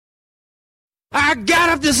I got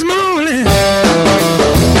up this morning,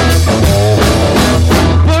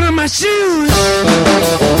 put on my shoes,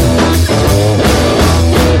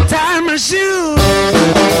 tied my shoes,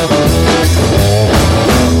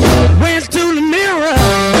 went to the mirror,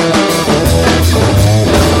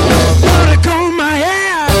 put a comb in my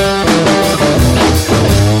hair,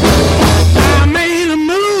 I made a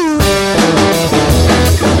move,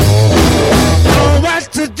 know what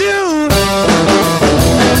to do.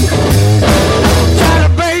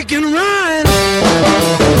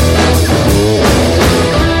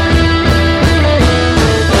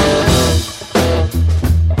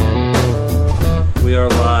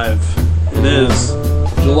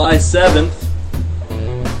 July 7th,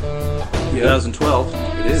 2012.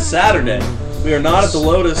 It is Saturday. We are not at the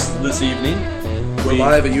Lotus this evening. We're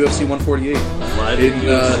live at UFC148. Live in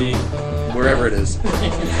UFC. Wherever it is.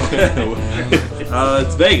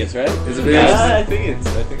 It's Vegas, right? Is it Vegas? Yeah, I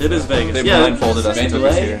think it is Vegas. They yeah, blindfolded us and took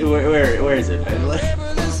us here. Where is it? Mandalay?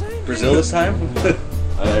 Brazil this time?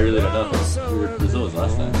 I really don't know. Brazil was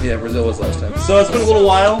last time. Yeah, Brazil was last time. So it's been a little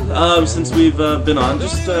while since we've been on,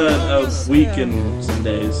 just a week and some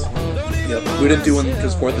days. Yep. We didn't do one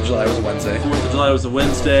because 4th of July was a Wednesday. 4th of July was a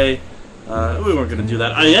Wednesday. We weren't going to do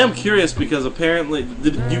that. I am curious because apparently,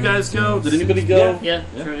 did you guys go? Did anybody go? Yeah.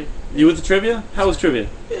 Trivia. You with the trivia? How was trivia?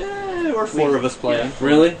 Yeah, we're four of us playing. Yeah.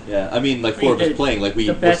 Really? Yeah, I mean, like four of us playing, like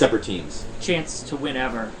we're separate teams. Chance to win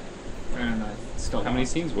ever. I don't know. Still How many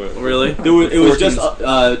teams were there? Really? It was just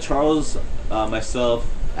Charles, myself,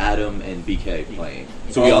 Adam, and BK playing.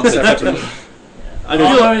 So we all played separately. I feel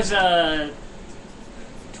was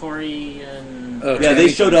Tori and Yeah, they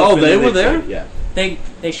showed up. Oh, they were there? Yeah.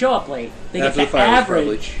 they show up late. They After get the the finals,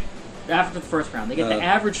 average after the first round. They get the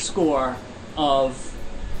average score of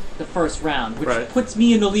the first round, which puts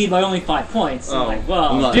me in the lead by only 5 points. I'm like,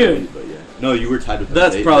 well, dude. No, you were tied with them.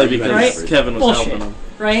 That's probably because right? Kevin was Bullshit, helping them.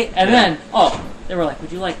 right? And then, they were like,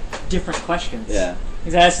 would you like different questions? Yeah.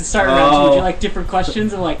 Because I asked to start around, would you like different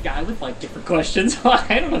questions? I'm like, I would like different questions.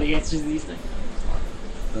 I don't know the answers to these things.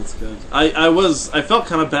 That's good. I felt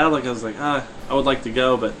kind of bad. Like I was like, I would like to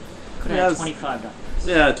go, but could have had $25.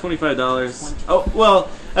 Yeah, $25. Oh well,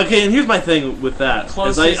 okay. And here's my thing with that: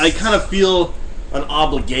 is I kind of feel an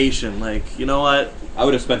obligation. Like, you know what? I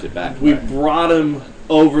would have spent it back. We brought him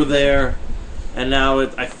over there, and now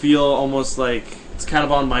I feel almost like it's kind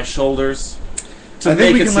of on my shoulders. I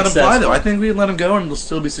think we can let him fly, though. I think we can let him go, and we'll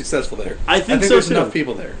still be successful there. I think so there's too. enough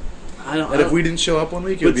people there. And if we didn't show up one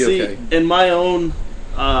week, it would be okay. In my own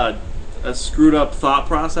a screwed up thought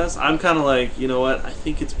process, I'm kind of like, you know what? I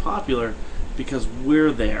think it's popular because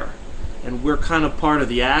we're there, and we're kind of part of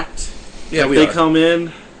the act. Yeah, they come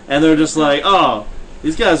in, and they're just like, oh,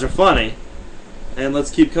 these guys are funny, and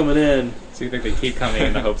let's keep coming in. So you think they keep coming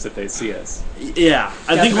in the hopes that they see us? Yeah,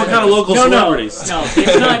 I think we're kind of local celebrities. No,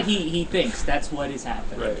 it's not he thinks. That's what is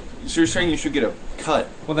happening. Right. So you're saying you should get a cut.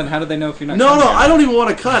 Well, then how do they know if you're not No, coming? I don't even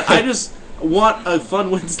want to cut. I just want a fun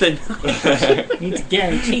Wednesday night. You need to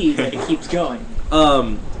guarantee that it keeps going.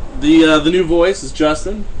 The new voice is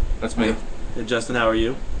Justin. That's me. Hey, Justin, how are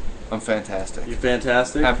you? I'm fantastic. You're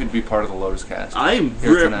fantastic. Happy to be part of the Lotuscast. I am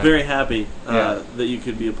very happy that you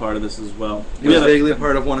could be a part of this as well. He was vaguely a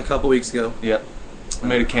part of one a couple weeks ago. Yep. I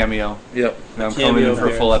made a cameo. Yep. Now I'm coming in for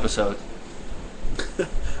a full episode.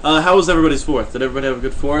 How was everybody's 4th? Did everybody have a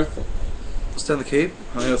good 4th? Just down the Cape.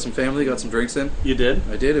 I got some family, got some drinks in. You did?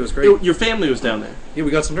 I did. It was great. Your family was down there? Yeah,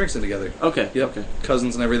 we got some drinks in together. Okay. Yep. Okay.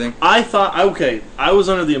 Cousins and everything. I was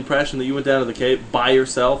under the impression that you went down to the Cape by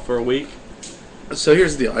yourself for a week. So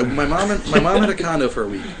here's the deal. My mom had a condo for a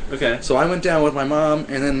week. Okay. So I went down with my mom,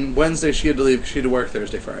 and then Wednesday she had to leave because she had to work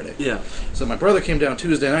Thursday, Friday. Yeah. So my brother came down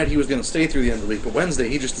Tuesday night. He was going to stay through the end of the week, but Wednesday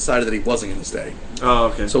he just decided that he wasn't going to stay. Oh,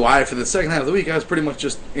 okay. So for the second half of the week, I was pretty much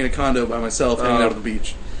just in a condo by myself, hanging out at the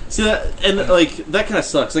beach. See that, and that kind of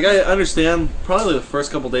sucks. Like, I understand probably the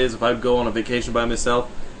first couple days if I'd go on a vacation by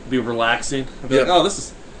myself, it'd be relaxing. I'd be like, oh,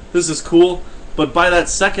 this is cool. But by that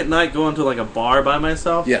second night, going to like a bar by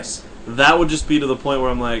myself, yes, that would just be to the point where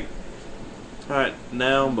I'm like, all right,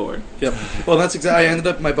 now I'm bored. Yep. Well, that's exactly. I ended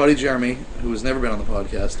up my buddy Jeremy, who has never been on the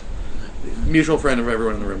podcast, mutual friend of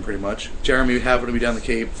everyone in the room, pretty much. Jeremy happened to be down the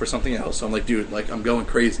Cape for something else, so I'm like, dude, I'm going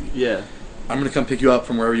crazy. Yeah. I'm going to come pick you up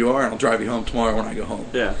from wherever you are, and I'll drive you home tomorrow when I go home.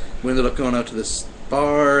 Yeah. We ended up going out to this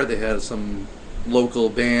bar. They had some local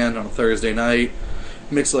band on a Thursday night,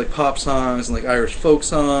 mix of like pop songs and like Irish folk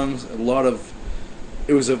songs.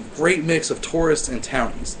 It was a great mix of tourists and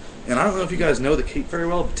townies. And I don't know if you guys know the Cape very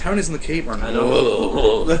well, but townies in the Cape are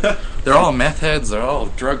they're all meth heads, they're all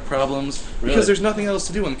drug problems. Really? Because there's nothing else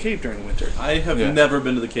to do on the Cape during the winter. I have never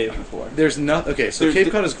been to the Cape before. There's not. Okay, so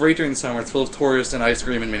Cape Cod is great during the summer. It's full of tourists and ice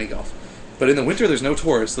cream and mini golf. But in the winter, there's no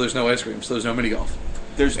tourists, so there's no ice cream, so there's no mini golf.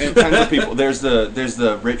 There's two kinds of people. There's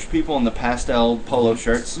the rich people in the pastel polo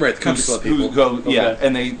shirts, Right, the country club who people. go Okay.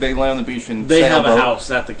 and they lay on the beach and They have a sailboat. house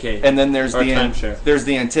at the Cape. And then there's Or the timeshare. there's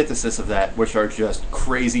the antithesis of that, which are just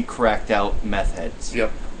crazy cracked out meth heads.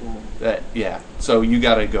 Yep. So you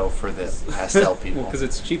got to go for the pastel people. Well, because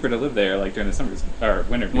it's cheaper to live there, like during the summers or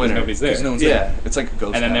winter, because Winter. nobody's there. Because no one's there. yeah, it's like a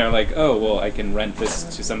ghost. And then town. they're like, oh, well, I can rent this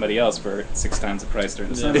to somebody else for 6 times the price during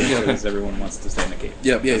the summer Yeah. because everyone wants to stay in the Cape.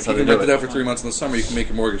 Yep, yeah. That's If how you they can do rent it it. out for 3 months in the summer, you can make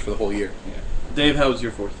your mortgage for the whole year. Dave, how was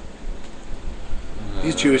your 4th?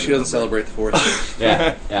 He's Jewish. He doesn't celebrate the 4th.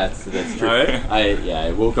 yeah. That's true. All right.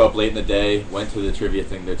 I woke up late in the day, went to the trivia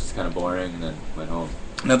thing that's just kind of boring, and then went home.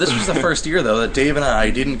 Now, this was the first year, though, that Dave and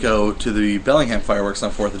I didn't go to the Bellingham fireworks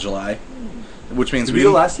on 4th of July, which means Did we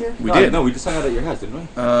go last year? We no, did. No, we just hung out at your house, didn't we?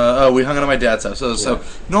 We hung out at my dad's house. So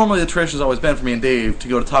normally the tradition has always been for me and Dave to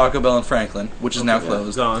go to Taco Bell in Franklin, which is now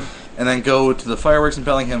closed, Gone. and then go to the fireworks in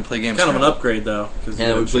Bellingham and play games. Kind of an Scrabble. upgrade, though. Cause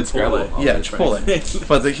Yeah, we played Scrabble. Yeah, Chipotle.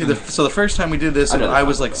 But so the first time we did this, I know I the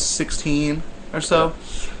was Taco like Bell. 16 or so.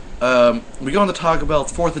 We go into Taco Bell,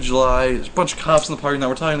 it's 4th of July, there's a bunch of cops in the park, now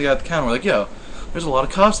we're talking to the guy at the counter, we're like, yo, there's a lot of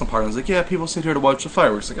cops in the park. I was like, yeah, people sit here to watch the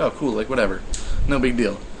fireworks. Like, oh, cool, like, whatever. No big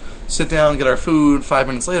deal. Sit down, get our food, 5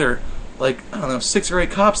 minutes later, like, I don't know, 6 or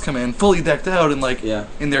 8 cops come in, fully decked out and, like,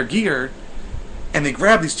 in their gear, and they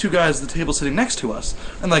grab these 2 guys at the table sitting next to us.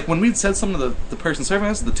 And, like, when we'd said something to the person serving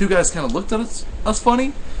us, the 2 guys kind of looked at us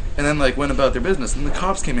funny, and then, like, went about their business. And the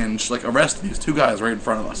cops came in and, like, arrested these 2 guys right in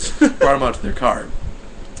front of us, brought them out to their car.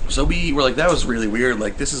 So we were like, that was really weird.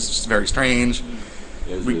 Like, this is just very strange.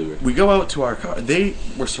 It was really weird. We go out to our car. They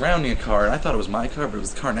were surrounding a car, and I thought it was my car, but it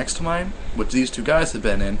was the car next to mine, which these 2 guys had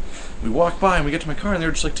been in. We walk by, and we get to my car, and there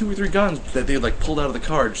were just like 2 or 3 guns that they had like pulled out of the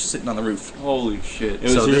car, just sitting on the roof. Holy shit! It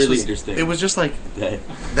was So really this interesting. It was just like Yeah.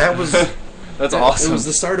 that was That's awesome. It was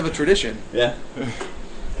the start of a tradition. Yeah.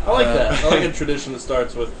 I like that. I like a tradition that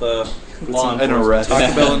starts with law an enforcement. arrest.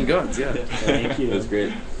 Taco Bell and guns. Yeah, Thank you. It was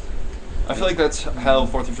great. I feel like that's how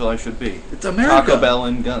 4th of July should be. it's America. Taco Bell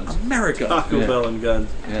and guns. America. Taco Yeah. Bell and guns.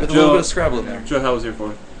 Yeah. With a Joe- little bit of Scrabble in there. Joe, how was your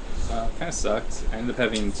 4th? Kind of sucked. I ended up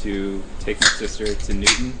having to take my sister to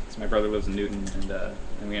Newton. So my brother lives in Newton,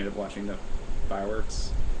 and we ended up watching the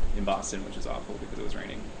fireworks in Boston, which is awful because it was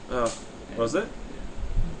raining. Oh, was it?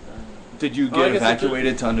 Did you I get guess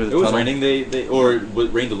evacuated to under the It was tunnel? raining.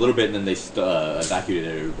 It rained a little bit, and then they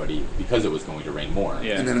evacuated everybody because it was going to rain more.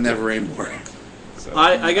 Yeah. And then it never rained more. So,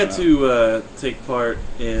 I got to take part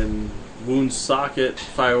in Woonsocket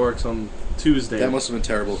fireworks on Tuesday. That must have been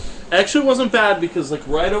terrible. Actually, it wasn't bad because like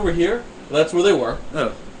right over here, that's where they were.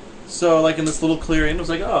 Oh, So like in this little clearing, it was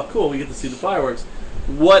like, oh, cool, we get to see the fireworks.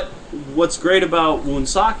 What's great about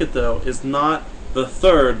Woonsocket though is not the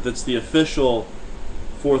 3rd. That's the official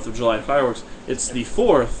 4th of July fireworks. It's the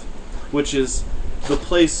 4th, which is the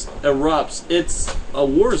place erupts. It's a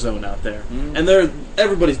war zone out there, and they're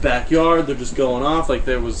everybody's backyard. They're just going off. Like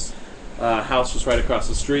there was a house just right across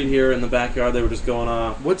the street here in the backyard. They were just going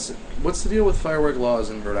off. what's the deal with firework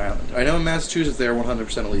laws in Rhode Island? I know in Massachusetts they are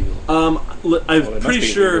 100% illegal. I'm well, it must pretty be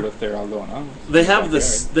sure illegal if they're all going on. they have the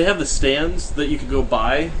stands that you could go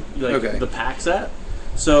buy like Okay. the packs at.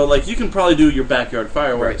 So like you can probably do your backyard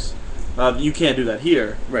fireworks. You can't do that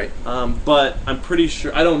here. Right. But I'm pretty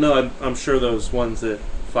sure. I don't know. I'm sure those ones that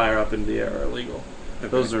fire up into the air are illegal.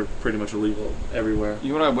 Those are pretty much illegal everywhere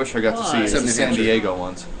You and I wish I got to see Why? is the Except New San Hampshire. Diego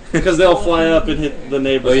ones. because they'll fly up and hit the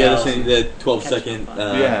neighbor's Oh yeah, house. the 12-second.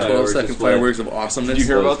 Yeah. 12-second display. fireworks of awesomeness. Did you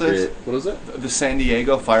hear That was about this? great. What is it? The San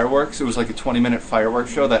Diego fireworks. It was like a 20-minute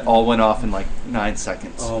fireworks show that all went off in like 9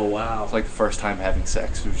 seconds. Oh wow, It's like the first time having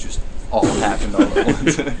sex. It was just all happened all at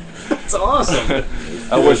once. that's awesome.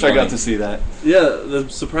 I wish I got funny. to see that. Yeah, the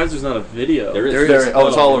surprise there's not a video. There is. There is. Oh,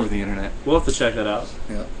 it's all over the internet. We'll have to check that out.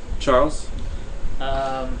 Yeah. Charles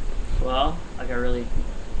Well, I got really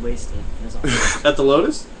wasted. That's all. at the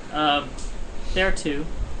Lotus. There too.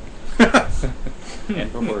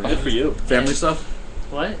 And before Good for you. Family stuff?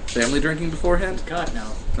 What? Family drinking beforehand? God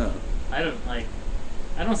no. No. I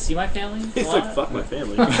don't see my family. He's a like, lot. fuck my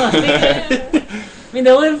family. I mean,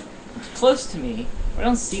 they live close to me. But I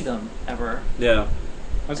don't see them ever. Yeah.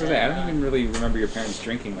 I was gonna say, I don't even really remember your parents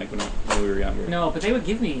drinking like when we were younger. No, but they would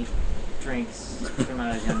give me drinks when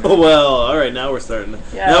I was younger. Oh well. All right. Now we're starting.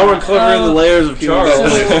 Yeah, Now we're uncovering the layers of Charles.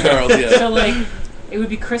 Charles, yeah. So like, it would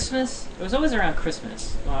be Christmas. It was always around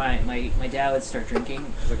Christmas. My dad would start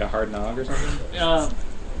drinking. Like a hard nog or something.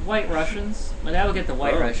 White Russians. My dad would get the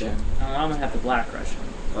white Oh, okay. Russian. And I'm gonna have the black Russian.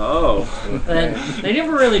 Oh. And they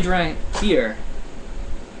never really drank beer,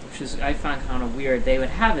 which is I found kind of weird. They would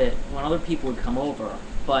have it when other people would come over,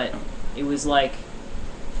 but it was like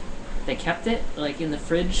they kept it like in the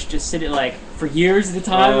fridge, just sit it like for years at a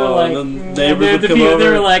time. Oh, like, and then neighbors would come over. They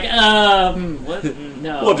were like, what?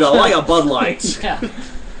 No. Would you like a Bud Light? Yeah.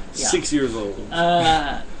 6 years old.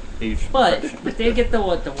 But they get the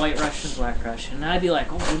White Russian, Black Russian, and I'd be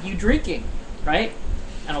like, oh, what are you drinking, right?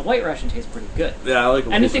 And a White Russian tastes pretty good. Yeah, I like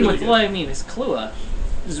anything really with what I mean is Kahlua.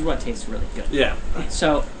 This is what tastes really good. Yeah.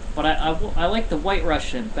 So, but I like the White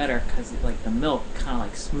Russian better because like the milk kind of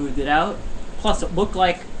like smoothed it out. Plus, it looked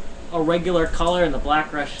like a regular color, and the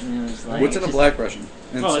Black Russian is like. What's in a Black Russian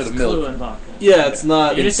instead it's of milk? Kahlua and vodka. Yeah, it's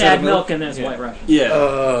not. You just add milk and then it's White Russian. Yeah.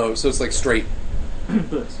 Oh, so it's like straight.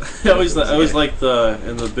 Booze. I always like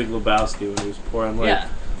in the Big Lebowski when he was pouring like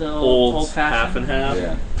the old fashioned half and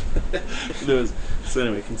half. Yeah. So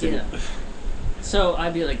anyway, continue. Yeah. So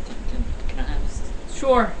I'd be like, can I have this?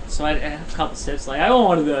 Sure. So I'd have a couple sips. Like, I want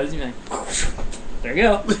one of those. And you're like, there you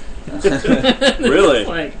go. Really? It's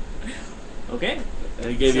like, okay. And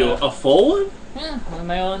he gave you a full one? Yeah, on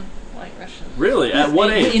my own White Russian. Really? At what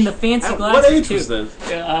age? In the fancy At glasses. what age too. was this?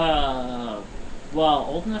 Well,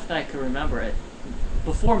 old enough that I could remember it.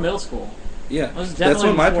 Before middle school. Yeah, was that's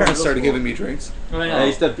when my before parents middle started school. giving me drinks. I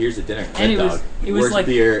used to have beers at dinner. And it was Worst like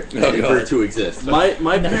beer Oh, ever God. to exist. My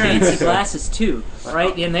and the parents. fancy glasses too,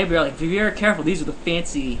 right? And they'd be like, "Be very careful. These are the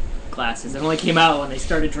fancy glasses." It only came out when they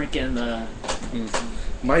started drinking the.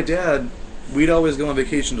 My dad, we'd always go on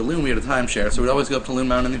vacation to Loon. We had a timeshare, so we'd always go up to Loon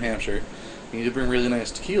Mountain, New Hampshire. And he'd bring really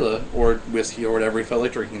nice tequila or whiskey or whatever he felt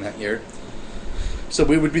like drinking that year. So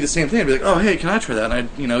we would be the same thing. I'd be like, "Oh, hey, can I try that?" And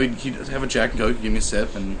he'd have a Jack and Coke, give me a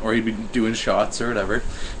sip, or he'd be doing shots or whatever.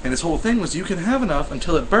 And his whole thing was, you can have enough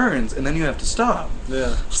until it burns, and then you have to stop.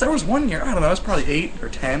 Yeah. So there was one year, I don't know, I was probably 8 or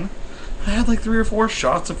 10. I had like 3 or 4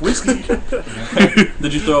 shots of whiskey.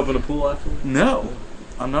 Did you throw up in a pool afterwards? No,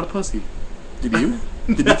 I'm not a pussy. Did you?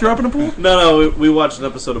 Did you throw up in a pool? No. We watched an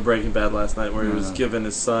episode of Breaking Bad last night where he was giving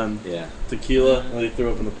his son tequila, and he threw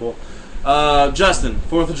up in the pool. Justin,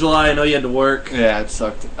 4th of July, I know you had to work. Yeah, it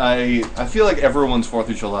sucked. I feel like everyone's 4th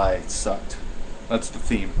of July sucked. That's the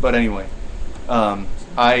theme. But anyway,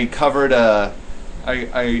 I covered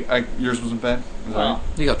yours wasn't bad? Well,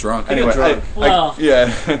 You got drunk. Anyway, Well,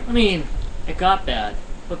 yeah. I mean, it got bad,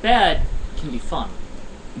 but bad can be fun.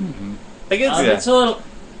 I guess. It's a little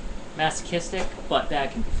masochistic, but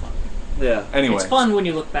bad can be fun. Yeah. Anyway. It's fun when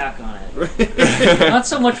you look back on it. Not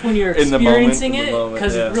so much when you're In the moment. experiencing In the it, moment,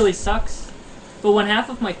 because yeah. it really sucks. But when half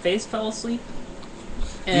of my face fell asleep,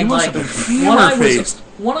 and You must like have been one hammer-faced.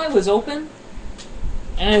 one eye was open,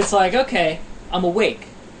 and it's like, okay, I'm awake.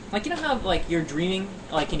 Like, you know how like you're dreaming,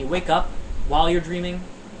 like, and you wake up while you're dreaming.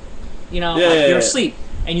 You know, you're asleep,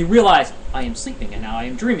 and you realize I am sleeping, and now I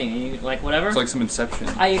am dreaming, and you like whatever. It's like some Inception.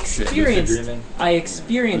 I experienced dreaming.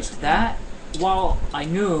 that while I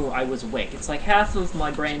knew I was awake. It's like half of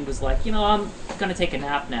my brain was like, I'm gonna take a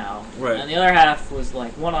nap now, Right. and the other half was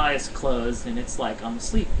like, one eye is closed and it's like I'm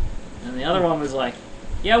asleep, and the other one was like,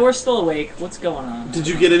 yeah, we're still awake. What's going on? Did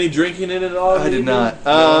you get any drinking in it at all? I did not.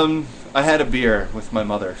 I had a beer with my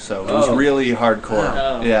mother, so it was really hardcore.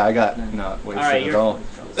 Oh. Yeah, I got not wasted All right, at all.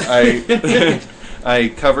 I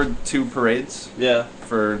covered 2 parades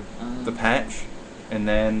for the patch, and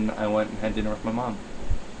then I went and had dinner with my mom.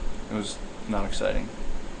 It was not exciting.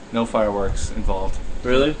 No fireworks involved.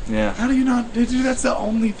 Really? Yeah. How do you not? Dude, that's the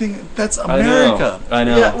only thing. That's America. I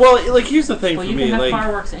know. Yeah. Well, like here's the thing Well, for you me. can have Like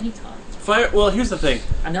fireworks anytime, Well, here's the thing.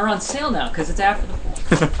 and they're on sale now because it's after the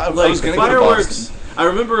fall. I Like was gonna go to fireworks. Boston. I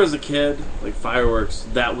remember as a kid, like fireworks.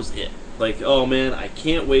 That was it. Like, oh man, I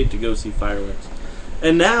can't wait to go see fireworks.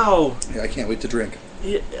 And now, Yeah, I can't wait to drink.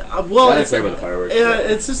 well, I didn't it's care about the fireworks. Yeah,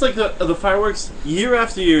 it's just like the fireworks. Year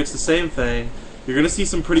after year, it's the same thing. You're gonna see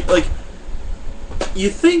some pretty like. You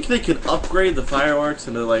think they could upgrade the fireworks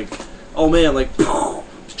into like, oh man, like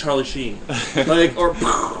Charlie Sheen, like or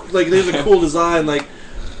like there's a cool design. Like,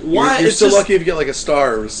 why? You're it's still just, lucky if you get like a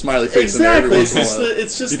star or a smiley face in there every exactly. once in a while.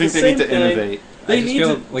 It's just You think the they need same to thing. innovate? They I just need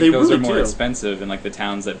feel to. like They those really are more do. expensive, and like the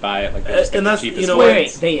towns that buy it, like they just get And the that's- cheapest you know ones.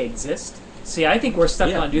 Wait, they exist? See, I think we're stuck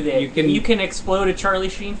Yeah, on do they? you can- explode a Charlie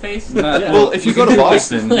Sheen face. Well, if you go to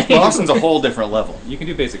Boston, Like- Boston's a whole different level. You can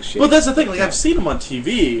do basic shit. But that's the thing. Like I've seen them on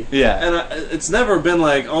TV. Yeah. And it's never been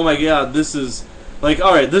like, oh my god, this is like,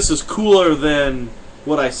 all right, this is cooler than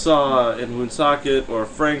what I saw in Woonsocket or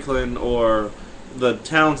Franklin or the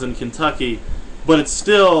towns in Kentucky. But it's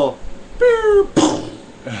still,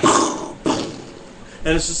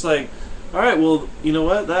 and it's just like, all right, well, you know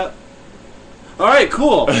what? All right,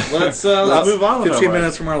 cool. Let's move on. With our 15 lives.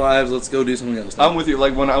 minutes from our lives. Let's go do something else. I'm with you.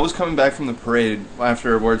 Like, when I was coming back from the parade,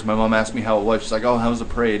 afterwards, my mom asked me how it was. She's like, oh, how was the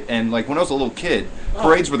parade? And, like, when I was a little kid,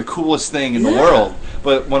 parades were the coolest thing in the world.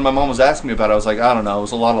 But when my mom was asking me about it, I was like, I don't know. It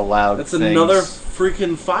was a lot of loud That's things. another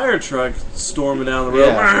freaking fire truck storming down the road.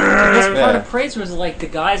 The best part of parades was like the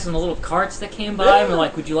guys in the little carts that came by and were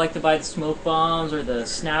like, "Would you like to buy the smoke bombs or the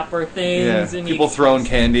snapper things?" Yeah, And people throwing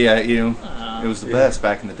candy at you. It was the best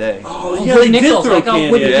back in the day. Oh yeah, they nickels, did throw like,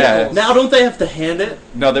 candy. wooden nickels. Now don't they have to hand it?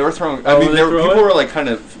 No, they were throwing. Oh, I mean, they people throw it? were like kind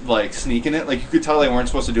of like sneaking it. Like you could tell they weren't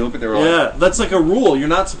supposed to do it, but they were like, Yeah, that's like a rule. You're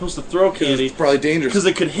not supposed to throw candy It's probably dangerous. because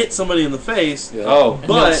it could hit somebody in the face. Yeah. "Oh, And they'll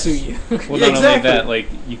But sue you. Well, Yeah, not only exactly. that, like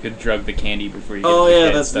you could drug the candy before you. Oh get it to yeah,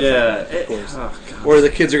 kids, that's stuff yeah. Like that. It- course. oh, God. Or the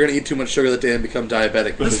kids are going to eat too much sugar that day and become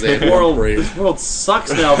diabetic because they This had world, one parade. this world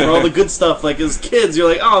sucks now for all the good stuff. Like as kids, you're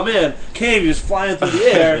like, oh man, candy just flying through the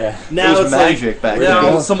air. Yeah. Now It was it's magic like, back now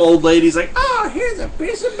then. some old lady's like, oh, here's a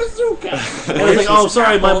piece of bazooka. And it's like, oh,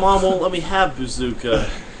 sorry, my mom won't let me have bazooka.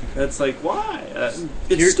 And it's like, why? It's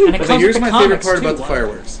Here's, stupid. And it okay, comes here's with my the favorite comics, part too, about the why?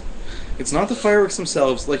 fireworks. It's not the fireworks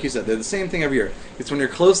themselves, like you said, they're the same thing every year. It's when you're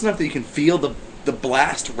close enough that you can feel the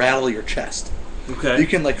blast rattle your chest. Okay. You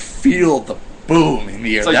can like feel the boom in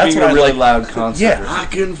the air. it's like That's being what a really I like. loud concert." Yeah. I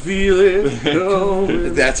can feel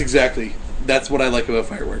it. That's what I like about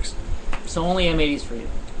fireworks. So only M80s for you.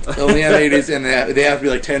 Only M80s, and they have to be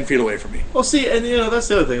like 10 feet away from me. Well, see, and that's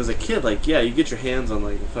the other thing. As a kid, like, yeah, you get your hands on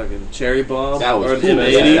like a fucking cherry bomb That was or an cool.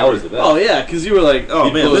 M80. Yeah, that was the best. Oh yeah, because you were like, oh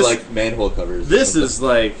You'd man, blow, this like manhole covers. this is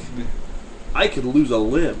like, I could lose a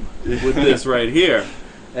limb with this right here,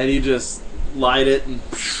 and you just light it and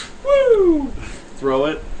woo, throw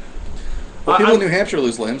it. Well, people in New Hampshire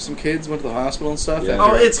lose limbs. Some kids went to the hospital and stuff. Yeah.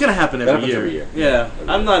 Oh, it's gonna happen That every happens year. every year. Yeah, Every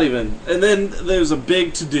I'm year. not even. And then there's a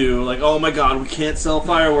big to do, like, oh my god, we can't sell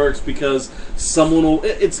fireworks because someone will.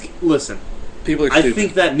 It's listen. People are I stupid.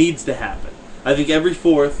 think that needs to happen. I think every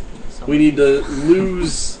 4th we need to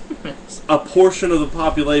lose a portion of the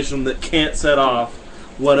population that can't set off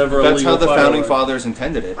whatever That's illegal how the founding firework. fathers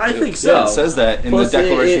intended it. I think Yeah, so. it says that in Plus, the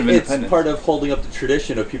Declaration of it's Independence. part of holding up the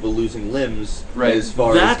tradition of people losing limbs, Right. as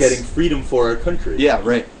far That's- as getting freedom for our country. Yeah,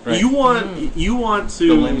 right. You want to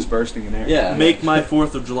the limbs bursting in air. Yeah. make my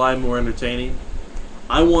 4th of July more entertaining.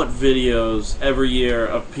 I want videos every year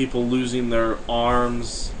of people losing their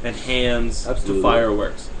arms and hands Absolutely. to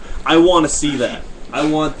fireworks. I want to see that. I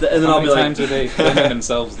want that, and then How I'll be many like, times are they filming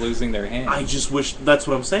themselves losing their hands? I just wish. That's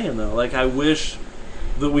what I'm saying though. Like I wish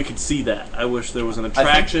that we could see that. I wish there was an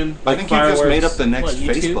attraction. I like think you just made up fireworks. the next What,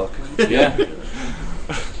 YouTube? Facebook. yeah.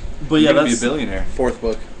 But yeah, You're gonna be a that's. billionaire. Fourth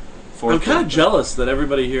book. I'm kind of jealous that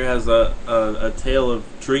everybody here has a tale of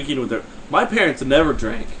drinking with their. My parents never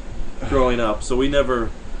drank growing up, so we never.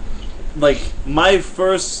 Like my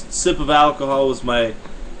first sip of alcohol was my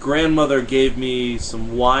grandmother gave me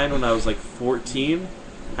some wine when I was like 14,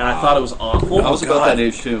 and I thought it was awful. I was about that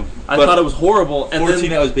age too. I But thought it was horrible. And 14,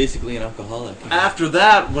 then I was basically an alcoholic. after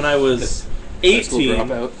that, when I was High school 18,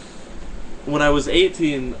 dropout. when I was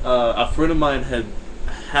 18, a friend of mine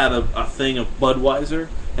had a thing of Budweiser,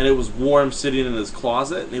 and it was warm sitting in his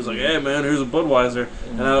closet, and he was like, "Hey man, here's a Budweiser,"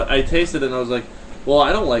 and I tasted it, and I was like, "Well,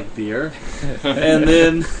 I don't like beer," and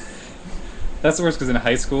then. That's the worst because in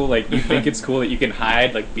high school, like you think it's cool that you can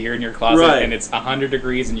hide like beer in your closet, Right. and it's 100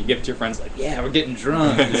 degrees, and you give it to your friends like, "Yeah, we're getting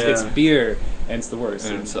drunk. It's Yeah. beer," and it's the worst.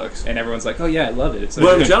 And it sucks. And everyone's like, "Oh yeah, I love it." It's so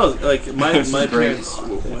Well, I'm good." jealous. Like my This is great. parents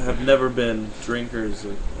have never been drinkers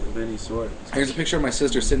of any sort. Here's a picture of my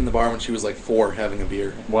sister sitting in the bar when she was like 4 having a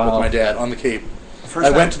beer Wow. with my dad on the Cape. First I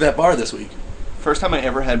time- went to that bar this week. First time I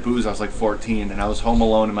ever had booze, I was like 14, and I was home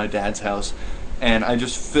alone in my dad's house, and I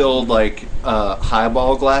just filled like a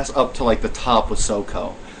highball glass up to like the top with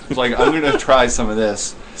SoCo. I was like, I'm gonna try some of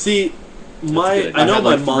this. See, good. I know I had, my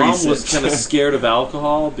like, 3 mom was sips. kind of scared of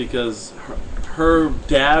alcohol because her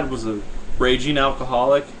dad was a raging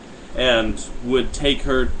alcoholic and would take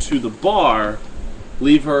her to the bar,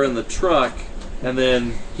 leave her in the truck, and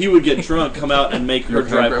then he would get drunk, come out and make her Your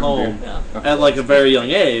drive parent home Yeah. at like a very young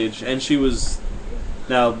age. And she was.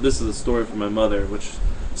 Now this is a story from my mother, which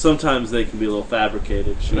sometimes they can be a little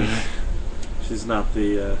fabricated. She's not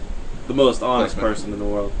the most honest person in the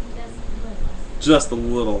world. Just a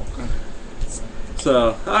little.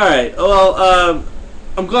 So, all right. Well,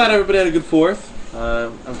 I'm glad everybody had a good 4th.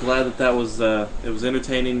 I'm glad that was it was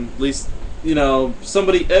entertaining. At least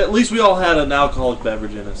somebody. At least we all had an alcoholic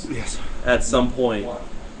beverage in us. Yes. At some point.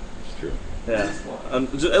 It's true. Yeah.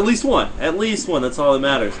 At least one. At least one. That's all that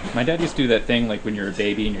matters. My dad used to do that thing like when you're a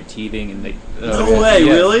baby and you're teething, and they No way,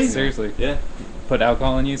 Yeah, really? seriously, Yeah. put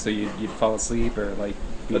alcohol in you so you'd fall asleep or like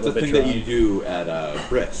be That's a a little bit thing that drunk. you do at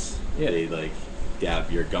Briss. Yeah. They like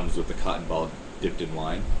dab your gums with a cotton ball dipped in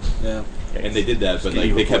wine. Yeah. And they did that, but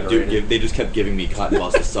get like you obliterated. they just kept giving me cotton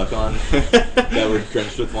balls to suck on that were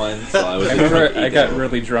drenched with wine. So I was. I remember I got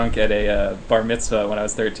really drunk at a bar mitzvah when I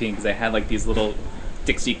was 13 because they had like these little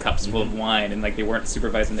Dixie cups full of wine, and like they weren't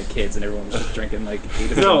supervising the kids, and everyone was just drinking like.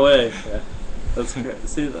 No way. Yeah. That's great.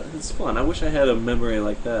 See, it's fun. I wish I had a memory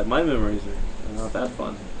like that. My memories are not that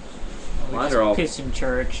fun. Mine are all piss in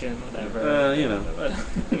church and whatever. you know.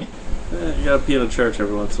 You gotta pee in a church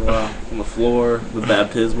every once in a while. On the floor, the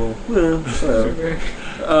baptismal. Yeah,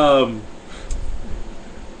 whatever.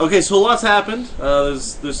 Okay, so a lot's happened.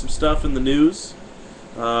 There's some stuff in the news.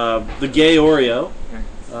 The gay Oreo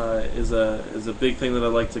is a big thing that I'd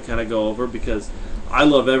like to kind of go over because I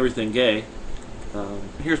love everything gay.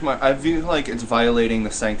 I feel like it's violating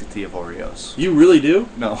the sanctity of Oreos. You really do?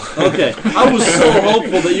 No. Okay. I was so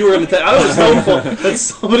hopeful that you were going to take... I was hopeful that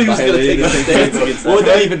somebody was going to take a stance against that. What would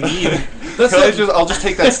that even mean? I'll just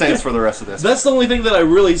take that stance for the rest of this. That's the only thing that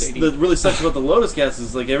really sucks about the Lotuscast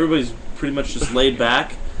is like everybody's pretty much just laid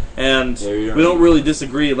back and we don't really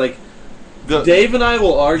disagree. Like Dave and I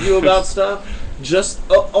will argue about stuff. Just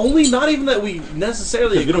only not even that we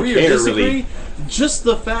necessarily agree or disagree. Really. Just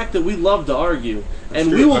the fact that we love to argue,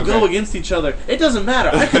 and we will go against each other. It doesn't matter.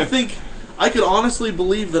 I could honestly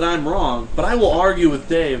believe that I'm wrong, but I will argue with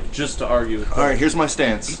Dave just to argue with Dave. All right, here's my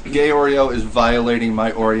stance. Gay Oreo is violating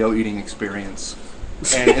my Oreo eating experience,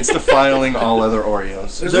 and it's defiling all other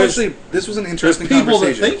Oreos. This was an interesting people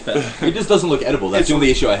conversation. That think that. It just doesn't look edible. That's the only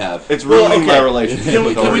issue I have. It's ruining my relationship.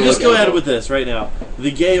 Can we just go ahead with this right now? The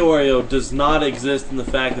gay Oreo does not exist in the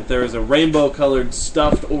fact that there is a rainbow-colored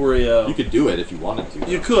stuffed Oreo. You could do it if you wanted to. Though.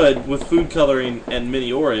 You could with food coloring and mini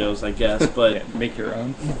Oreos, I guess, but make your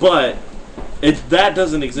own. But that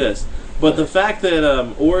doesn't exist. But the fact that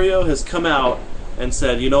Oreo has come out and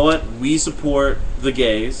said, you know what, we support the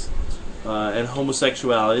gays and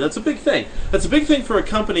homosexuality. That's a big thing. That's a big thing for a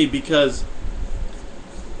company because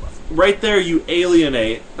right there you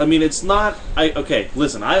alienate. I mean, it's not... Okay,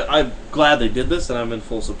 listen, I'm glad they did this and I'm in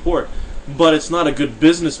full support. But it's not a good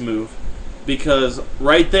business move because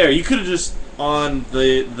right there, you could have just, on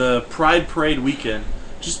the Pride Parade weekend,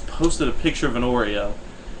 just posted a picture of an Oreo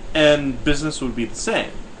and business would be the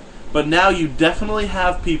same. But now you definitely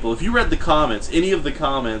have people... If you read the comments, any of the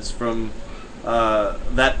comments from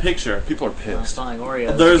that picture... People are pissed.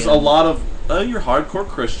 Oreos There's again. a lot of... you're hardcore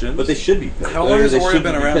Christians. But they should be pissed. How long has Oreo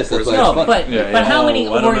been around for? No, but how many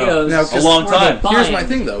Oreos now, a long time. Here's my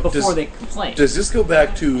thing, though. Before they complain. Does this go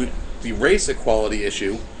back to the race equality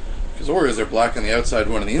issue? Because Oreos are black on the outside,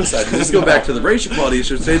 one on the inside. Does this go back to the race equality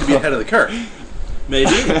issue? Say to be ahead of the curve.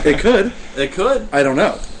 Maybe. It could. It could. I don't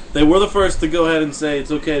know. They were the first to go ahead and say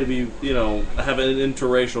it's okay to be, have an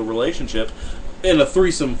interracial relationship in a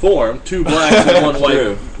threesome form, 2 blacks and 1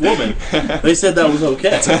 white woman. They said that was okay.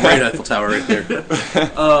 That's a great Eiffel Tower right there.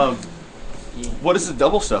 What is the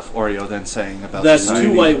double stuff Oreo then saying about that's society?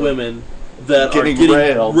 2 white women that getting are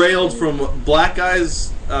getting railed from black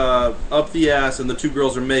guys up the ass, and the 2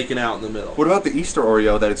 girls are making out in the middle. What about the Easter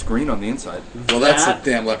Oreo that it's green on the inside? Well, that's a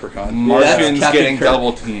damn leprechaun. Martians getting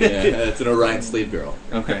double teamed. Yeah, that's an Orion slave girl.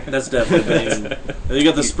 Okay. That's definitely banging. And you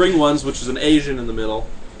got the spring ones, which is an Asian in the middle.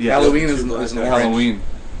 Yeah, Halloween is an orange. Halloween.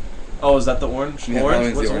 Oh, is that the orange? Yeah,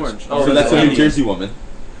 orange? Halloween's What's the orange? orange. Oh, So that's a New Jersey woman.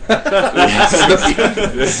 But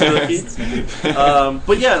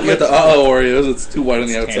yeah, You got the Oreos. It's 2 white on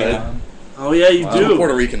the outside. oh yeah, you do. I'm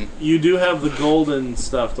Puerto Rican. You do have the golden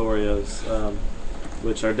stuffed Oreos,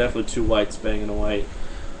 which are definitely 2 whites banging a white.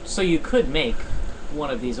 So you could make one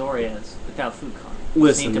of these Oreos without food con.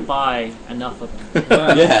 Listen. You need to buy enough of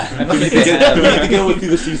them. Yeah. I don't think they have. You go through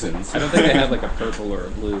the seasons. I don't think they have like a purple or a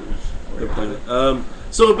blue.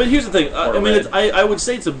 But here's the thing. I mean, I would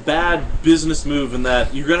say it's a bad business move in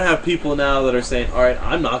that you're going to have people now that are saying, all right,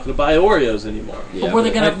 I'm not going to buy Oreos anymore. Yeah,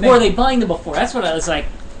 but were they buying them before? That's what I was like.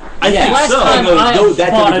 I think last so. time I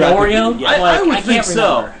bought an Oreo, I would I think can't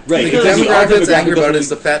so. remember. Right. The Because demographic that's angry about it doesn't- is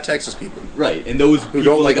the fat Texas people. Right, and those Who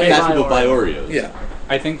don't like the it. fast people buy Oreos. Yeah.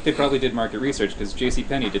 I think they probably did market research because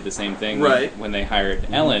JCPenney did the same thing Right. when they hired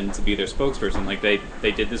Ellen to be their spokesperson. Like they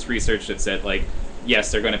did this research that said like,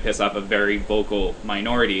 yes, they're going to piss off a very vocal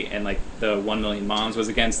minority, and like the 1 million moms was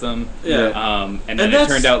against them. Yeah. And then it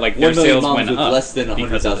turned out like 1 their million sales moms went with up less than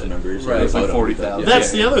because of 100,000 it. members. Right. It's like 40,000.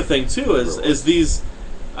 That's the other thing too. Is these?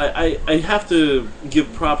 I have to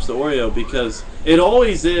give props to Oreo because it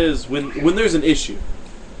always is when there's an issue.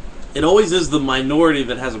 It always is the minority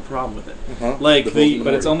that has a problem with it. Uh-huh. Like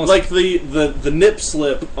but it's almost like the nip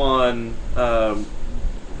slip on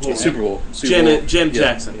Super Bowl. Janet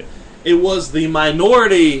Jackson. Yeah. It was the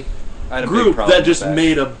minority I had a big group problem that just with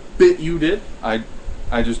made a bit. You did. I'm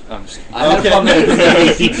just kidding. I had a problem with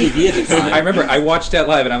ACTV at the time. I remember I watched that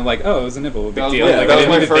live and I'm like, oh, it was a nipple, big deal. Like, that I was didn't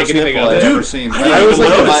my even first think anything nipple of I'd it. ever seen. I was like,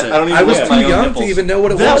 I don't even I was look at too my own young nipples. to even know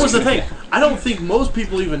what it was. That was the thing. I don't think most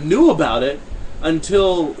people even knew about it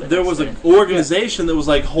until there was an organization that was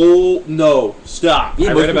like, no, stop. Yeah,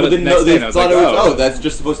 I read about it the next day, and I was like, that's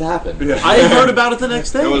just supposed to happen. Yeah. I heard about it the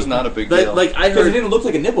next day. It was not a big deal. Like I Because heard. it didn't look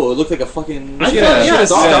like a nipple. It looked like a fucking... I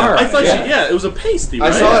thought it was a pasty,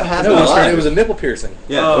 right? I saw it happen. It was a nipple piercing.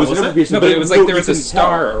 Yeah, it was was a nipple it? piercing. No, but it was like there was a you can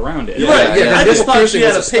star around it. Right, yeah. I I just just thought piercing she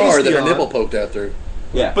had was a a star pasty that her on. nipple poked out through.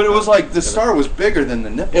 Yeah. But it was like the star was bigger than the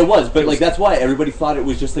nipple. It was, but like that's why everybody thought it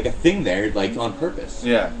was just like a thing there, like on purpose.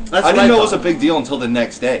 Yeah. That's I what didn't know it was thought. a big deal until the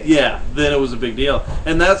next day. Yeah, then it was a big deal,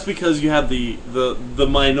 and that's because you had the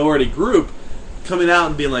minority group coming out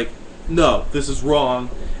and being like, "No, this is wrong,"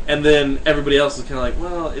 and then everybody else is kind of like,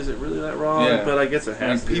 "Well, is it really that wrong?" Yeah. But I guess it has.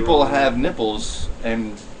 And to be people wrong. have nipples,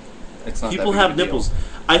 and it's not. People that big have a deal. nipples.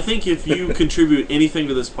 I think if you contribute anything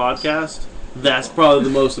to this podcast, that's probably the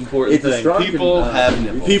most important It's a thing. strong- People have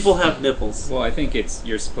nipples. People have nipples. Well, I think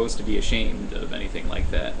you're supposed to be ashamed of anything like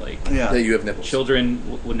that. Like Yeah. That you have nipples. children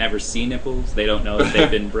would never see nipples. They don't know that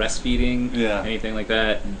they've been breastfeeding, Yeah. anything like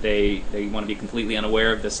that. They want to be completely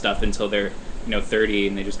unaware of this stuff until they're 30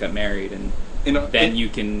 and they just got married, and then you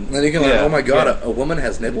can. And then you can like, Yeah. oh my god, a woman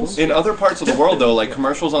has nipples? In other parts of the world, though, like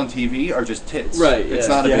commercials on TV are just tits. Right, It's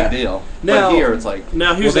yeah. not a Yeah. big deal. Now- but here, it's like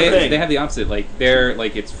Now Well, here's the thing. they have the opposite. Like they're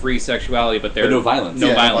like it's free sexuality, but they're But no violence. No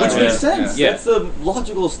Yeah, violence. Which Yeah. makes sense. Yeah. That's a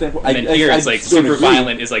logical standpoint. And then here it's like don't super agree.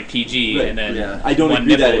 violent is like PG, Right. and then Yeah. I don't one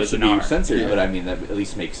agree that nipple it is should an be R. censored, Yeah. but I mean that at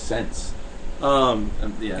least makes sense. yeah.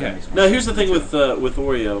 Yeah. that makes more Now sense. here's the thing with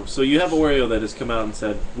Oreo. So you have Oreo that has come out and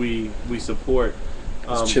said we support.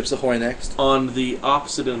 Is Chips Ahoy next? On the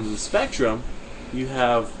opposite end of the spectrum, you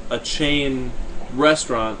have a chain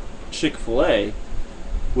restaurant, Chick-fil-A,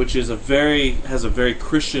 which is has a very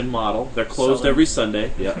Christian model. They're closed every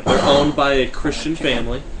Sunday. Yeah. They're owned by a Christian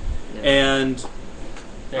family, and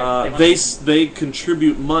they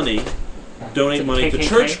contribute money, donate To money to KKK?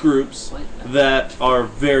 church groups What? that are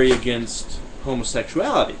very against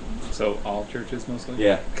homosexuality. So all churches mostly.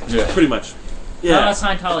 Yeah. Pretty much. How Yeah. about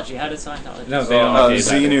Scientology? How did Scientology? No, they don't.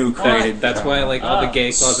 Xenu created. That's why like all the Oh.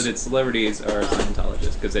 gay closeted celebrities are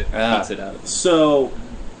Scientologists because it cuts it out. So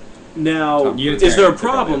now, Unitarians is there a are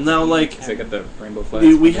probably problem? Now, like, They got the rainbow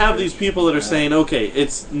flags. we have these people that are saying, okay,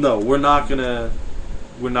 we're not gonna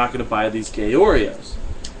buy these gay Oreos.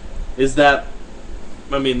 Is that?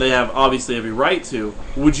 I mean, they have obviously every right to.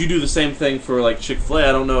 Would you do the same thing for like Chick-fil-A?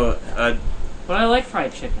 I don't know. But I like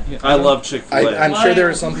fried chicken. I love Chick-fil-A. I'm sure there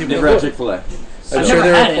are some people Never who had would. Chick-fil-A. I'm I've sure never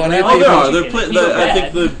there had are it, plenty and of I Oh, there people. are. Chicken. I People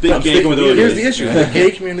think the big I'm gay sticking with community. Here's the issue: the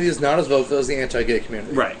gay community is not as vocal as the anti-gay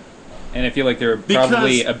community. Right. And I feel like they're Because-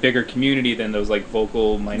 probably a bigger community than those like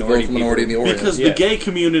vocal The minority vocal minority in the people. Oreos. Because Yeah. the gay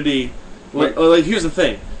community, like, here's the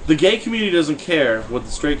thing: the gay community doesn't care what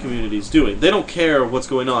the straight community is doing. They don't care what's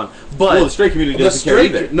going on. But Well, the straight community doesn't care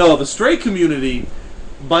either. No, the straight community,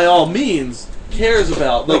 by all means, cares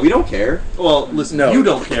about. No, Like, we don't care. well, listen, No. you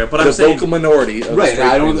don't care, but the I'm saying vocal minority of Right, the straight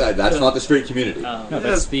I don't. community. That's not the straight community. No,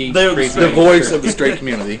 that's the They're the crazy The straight- voice of the straight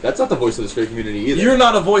community. That's not the voice of the straight community either. you're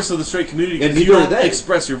not a voice of the straight community And because you neither don't are they.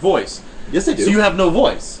 express your voice. Yes, I do. So you have no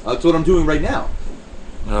voice. That's what I'm doing right now.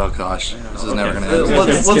 Oh gosh, this is never going to Okay. end.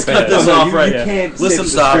 Let's Skip cut ahead. this No, off you, right. you can't say Listen, the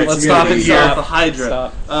stop. straight Let's stop it community. here Stop. at the Hydra.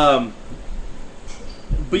 Stop.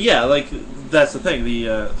 But yeah, like that's the thing.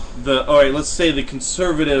 All right. Let's say the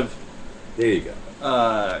conservative There you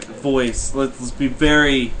go. voice. Let's be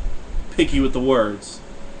very picky with the words,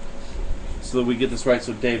 so that we get this right.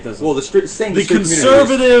 So Dave doesn't. Well, saying the straight community is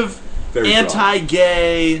conservative, very broad.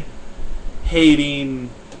 anti-gay, hating,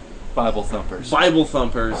 Bible thumpers. Bible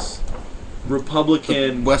thumpers,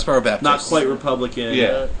 Republican, Westboro Baptist. not quite Republican.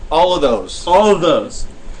 Yeah, all of those. All of those.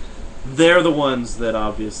 They're the ones that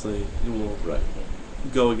obviously will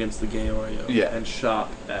go against the gay Oreo Yeah. and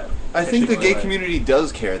shop at. I think the gay Chick-fil-A. community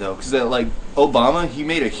does care though, because like Obama, he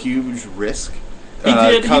made a huge risk. He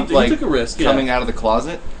did. He like, took a risk. Yeah. coming out of the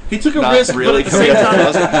closet. He took a Not risk, really but at the coming same out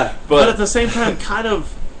of the time, closet, but at the same time, kind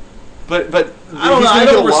of. but I don't he's know. gonna I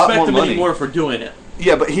get don't a lot respect more him money. anymore for doing it.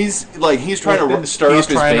 Yeah, but he's trying to stir He's up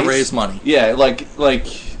his trying to base. raise money. Yeah, like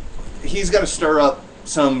he's got to stir up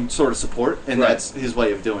some sort of support, and Right. that's his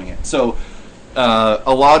way of doing it. So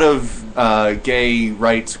a lot of gay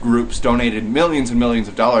rights groups donated millions and millions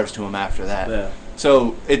of dollars to him after that. Yeah.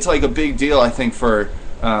 So it's like a big deal, I think, for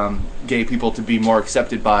gay people to be more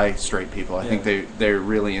accepted by straight people. I think they're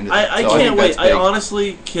really into that. I So can't think wait. that's I big.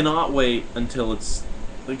 honestly cannot wait until it's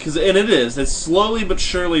it's slowly but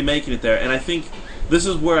surely making it there. And I think this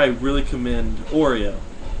is where I really commend Oreo.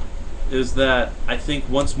 Is that I think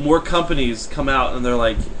once more companies come out and they're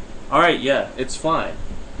like, all right, yeah, it's fine.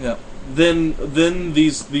 Yeah. Then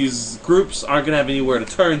these groups aren't gonna have anywhere to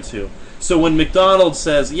turn to. So when McDonald's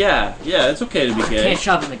says, yeah, it's okay to be You gay. can't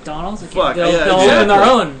shop at McDonald's. Fuck, They'll yeah, open their exactly.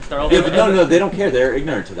 own. They'll Yeah, open but no, they don't care. They're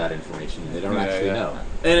ignorant to that information. They don't actually know.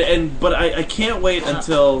 But I can't wait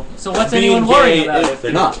until. So what's being anyone worrying gay, about?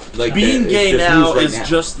 They're not. Like being it's gay just now news is right now.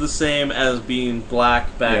 just the same as being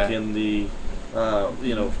black back in the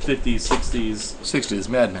 50s, 60s. 60s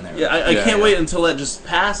Mad Men era. Yeah, I can't wait until that just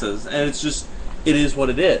passes, and it's just it is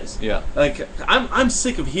what it is. Yeah. Like I'm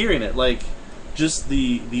sick of hearing it. Like just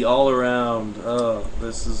the all around. Oh,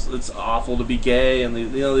 it's awful to be gay, and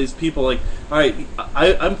these people. Like, all right,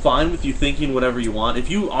 I'm fine with you thinking whatever you want. If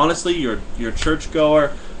you honestly, you're a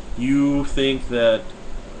churchgoer, you think that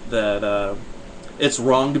it's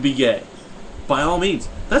wrong to be gay. By all means,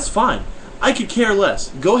 that's fine. I could care less.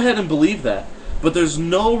 Go ahead and believe that. But there's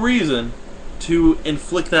no reason to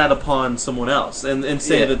inflict that upon someone else and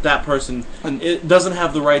say that person it doesn't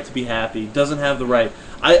have the right to be happy, doesn't have the right.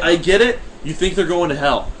 I get it. You think they're going to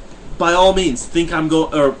hell. By all means, think I'm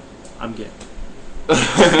gay.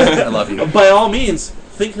 I love you. By all means,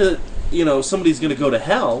 think that somebody's going to go to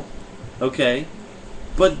hell. Okay,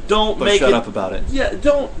 but shut up about it. Yeah,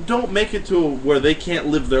 don't make it to where they can't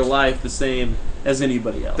live their life the same as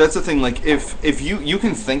anybody else. That's the thing. Like, if you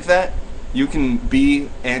can think that, you can be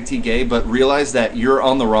anti-gay, but realize that you're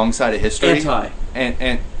on the wrong side of history.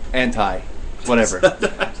 Anti, whatever.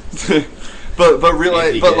 but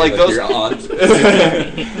realize, but like those. Your aunt.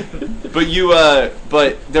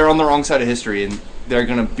 But they're on the wrong side of history, and they're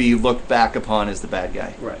gonna be looked back upon as the bad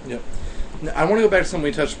guy. Right. Yep. Now, I want to go back to something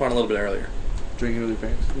we touched upon a little bit earlier. Drinking with your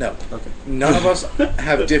parents? No. Okay. None of us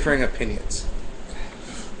have differing opinions.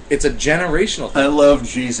 It's a generational thing. I love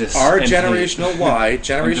Jesus. Our and generational hate. Y, I'm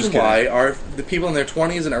Generation just Y, kidding. are the people in their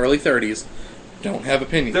 20s and early 30s don't have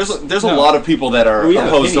opinions. There's a lot of people that are We have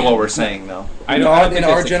opposed to what opinions. we're saying, though. I Not don't think in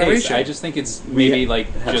that's our the generation. Case. I just think it's maybe like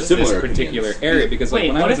have just this similar particular opinions. area because like Wait,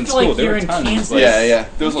 when I what was in if school, like there you're were in tons. Kansas? Like, Yeah.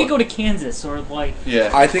 You could go to Kansas or like. Yeah.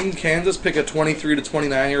 I think in Kansas, pick a 23 to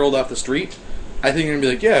 29-year-old off the street. I think you're going to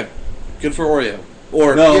be like, yeah, good for Oreo.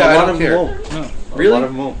 Or, No, yeah, a I lot don't of them care. won't. no. Really? A lot of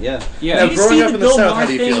them won't. Yeah. Yeah. Now, Did you growing see up the in the Bill South, Maher how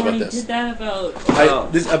do you thing feel when about he this? did that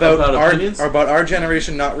about? About our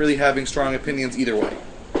generation not really having strong opinions either way.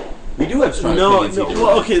 We do have strong No. opinions. either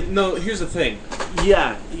Well, way. okay. No. Here's the thing.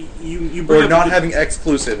 Yeah, you bring Or up not a good- having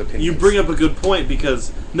exclusive opinions. You bring up a good point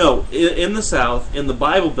because in the South, in the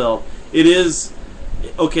Bible Belt, it is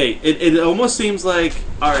okay. It almost seems like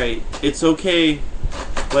all right. It's okay.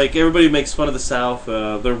 Like everybody makes fun of the South.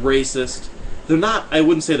 They're racist. They're not. I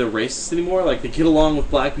wouldn't say they're racist anymore. Like they get along with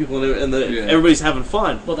black people and everybody's having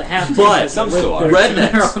fun. Well, they have to. But some still are.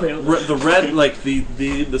 Rednecks,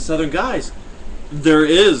 the Southern guys, there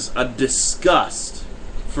is a disgust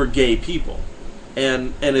for gay people,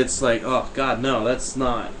 and it's like, oh God, no, that's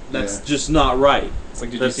just not right. It's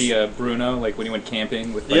like, did That's- you see Bruno like when he went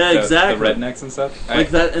camping with like Yeah, the exactly. rednecks and stuff?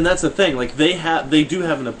 Like that, and that's the thing. Like they do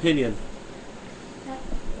have an opinion.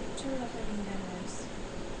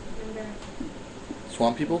 Remember?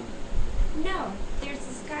 Swamp people? No, there's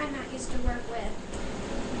this guy Matt used to work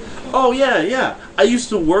with. Oh yeah. I used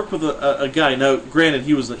to work with a guy. Now, granted,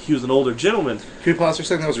 he was an older gentleman. Can you pause for a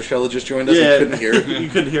second? That was Rochelle that just joined us. Yeah, You couldn't hear. you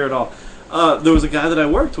couldn't hear at all. There was a guy that I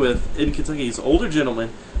worked with in Kentucky. He's an older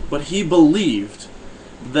gentleman, but he believed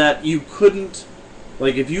that you couldn't,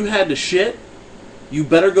 like, if you had to shit, you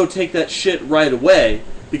better go take that shit right away,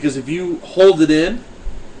 because if you hold it in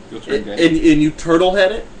You'll turn and gay. you turtle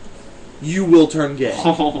head it, you will turn gay.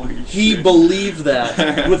 Holy He shit. believed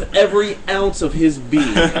that with every ounce of his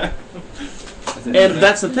being. And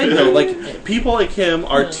that's the thing, though. Like, people like him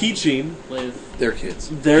are teaching With Their kids.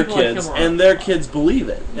 their People like kids, him are- and their kids believe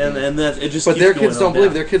it, and that it just. But keeps their going kids on don't believe.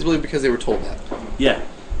 down. Their kids believe because they were told that. Yeah,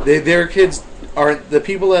 Their kids are the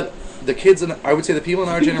people that the kids. I would say the people in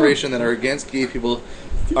our generation that are against gay people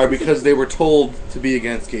are because they were told to be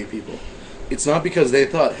against gay people. It's not because they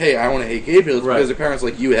thought, "Hey, I want to hate gay people." It's Right. because their parents are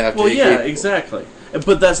like, "You have to." well, hate yeah, gay people." exactly.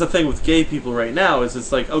 But that's the thing with gay people right now is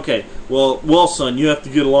it's like, okay, well, son, you have to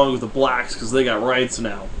get along with the blacks because they got rights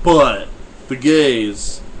now, but the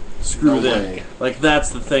gays, screw No them. way. Like that's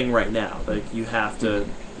the thing right now. Like you have to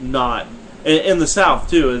not. In the South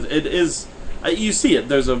too, it is. You see it.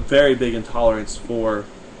 There's a very big intolerance for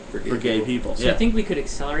gay people. So Yeah. I think we could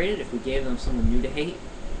accelerate it if we gave them someone new to hate.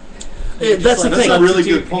 That's the Like thing. a really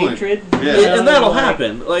substitute good point. Hatred, Yeah. And that'll like-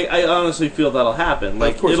 happen. Like I honestly feel that'll happen.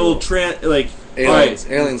 Like course it it'll will. like Aliens.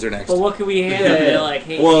 Aliens are next. But what could we handle? Yeah. Like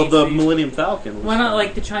hate. Well, hate the for- Millennium Falcon. was- Why not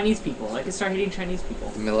like the Chinese people? I could start hating Chinese people.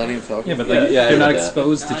 The Millennium Falcon. Yeah, but Yeah, like yeah, I they're not read that.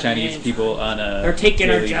 exposed to Not Chinese in- people on a They're taking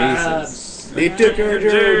our daily jobs. basis. They took our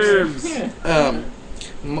jobs. Yeah.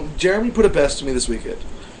 Jeremy put it best to me this weekend.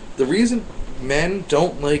 The reason men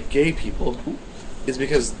don't like gay people is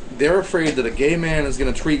because they're afraid that a gay man is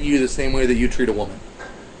going to treat you the same way that you treat a woman.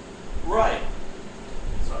 Right.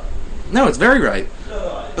 Sorry. No, it's very right.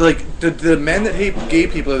 No. Like, the men that hate gay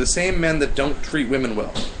people are the same men that don't treat women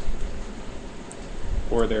well.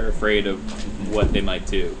 Or they're afraid of what they might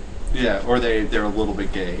do. Yeah, or they're a little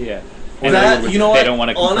bit gay. Yeah. And that, you know what? They don't want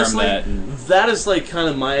to confirm Honestly, that. That is like kind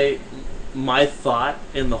of my thought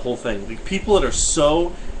in the whole thing. Like, people that are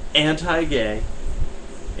so anti-gay,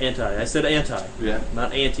 I said anti,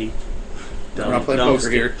 not anti. We're not playing poker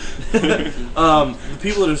here. The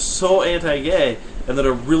people that are so anti-gay and that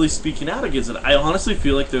are really speaking out against it, I honestly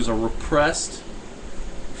feel like there's a repressed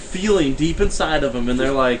feeling deep inside of them, and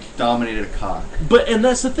they're like dominated a cock. And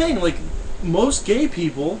that's the thing. Like, most gay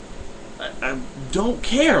people I don't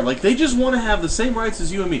care. Like, they just want to have the same rights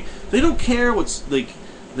as you and me. They don't care what's like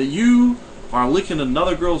that you are licking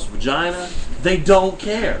another girl's vagina. They don't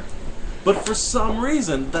care. But for some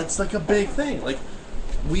reason, that's like a big thing. Like,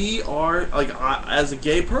 we are like, as a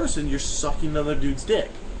gay person, you're sucking another dude's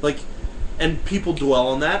dick. Like, and people dwell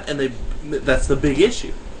on that, and that's the big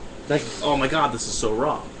issue. Like, oh my god, this is so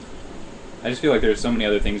wrong. I just feel like there's so many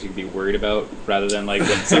other things you could be worried about rather than like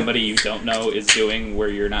what somebody you don't know is doing where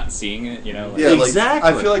you're not seeing it, you know? Like, Yeah, exactly.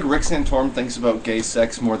 I feel like Rick Santorum thinks about gay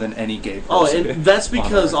sex more than any gay person. Oh, and that's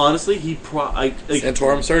because, honestly,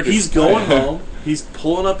 Santorum surgeon. He's going home, he's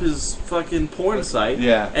pulling up his fucking porn site,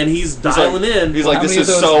 and he's dialing in. He's like, this is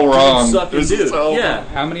so wrong. This is so wrong.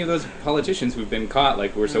 How many of those politicians who've been caught,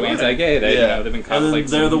 like, were so anti-gay that, you know, they've been caught and like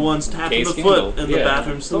they're the ones tapping the foot in the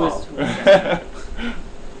bathroom stall.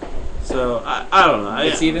 So I don't know.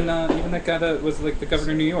 It's even that guy that was like the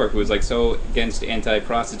governor of New York, who was like so against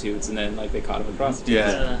anti-prostitutes, and then like they caught him with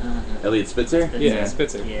prostitutes. Yeah, Elliot Spitzer. Yeah,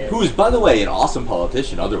 Spitzer. Yeah. Who is, by the way, an awesome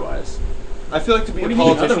politician. Otherwise, I feel like to be a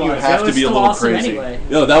politician, you have to be a little awesome crazy. Anyway.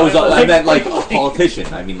 No, that was I meant like a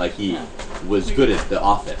politician. I mean, like he was good at the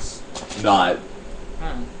office, not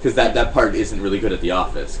because that part isn't really good at the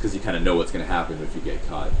office because you kind of know what's going to happen if you get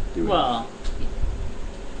caught doing it.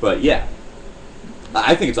 But yeah.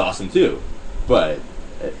 I think it's awesome too, but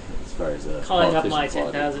as far as calling up my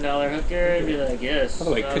 $10,000 hooker and be like, yes. By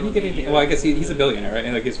the way, couldn't you get anything? Well, I guess he's a billionaire, right?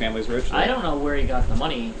 And like his family's rich. I don't know where he got the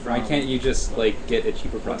money from. Why can't you just like get a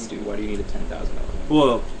cheaper prostitute? Why do you need a $10,000?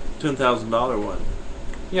 Well, $10,000 one.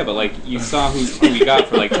 Yeah, but like you saw who he got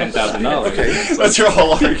for like $10,000. Okay, that's your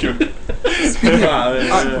whole argument.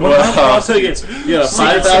 I'll take it. You got a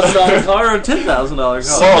 $5,000 car or a $10,000 car?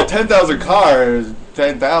 So 10,000 cars.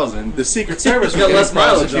 10,000. The Secret Service got less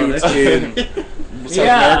mileage on it.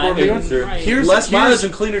 Here's less mileage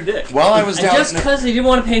and cleaner dick. While I was down, just because they didn't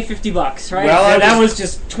want to pay $50, right? Well, that was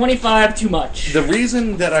just $25 too much. The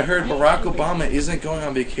reason that I heard Barack Obama isn't going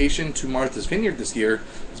on vacation to Martha's Vineyard this year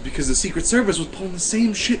is because the Secret Service was pulling the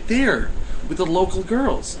same shit there with the local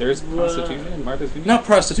girls. There's prostitution in Martha's Vineyard? Not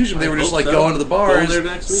prostitution, but they were just like going to the bars,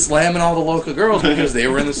 slamming all the local girls because they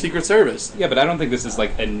were in the Secret Service. Yeah, but I don't think this is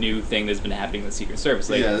like a new thing that's been happening with the Secret Service.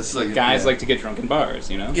 Like, this is like guys like to get drunk in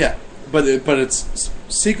bars, you know? Yeah, but it's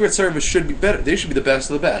Secret Service should be better. They should be the best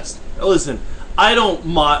of the best. Listen, I don't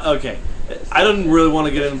okay. I didn't really want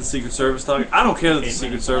to get into the Secret Service talk. I don't care that the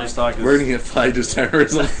Secret Service talk is... We're going to get flagged as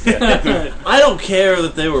terrorism. I don't care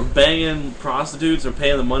that they were banging prostitutes or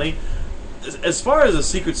paying the money. As far as a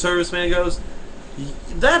Secret Service man goes,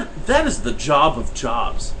 that is the job of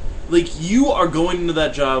jobs. Like, you are going into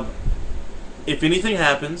that job, if anything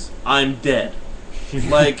happens, I'm dead.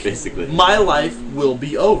 Like, basically, my life will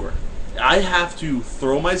be over. I have to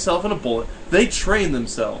throw myself in a bullet. They train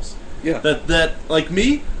themselves. Yeah. That like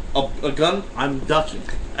me, a gun, I'm ducking.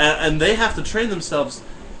 And they have to train themselves.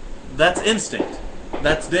 That's instinct.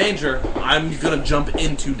 That's danger. I'm going to jump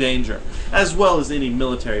into danger. As well as any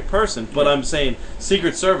military person. But I'm saying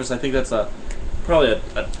Secret Service, I think that's probably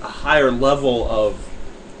a higher level of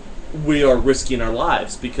we are risking our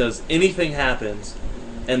lives. Because anything happens,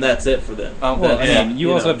 and that's it for them.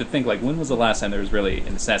 You also have to think, like, when was the last time there was really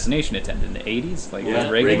an assassination attempt? In the 80s? Like,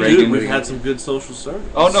 Reagan? Dude, we've had some good social service.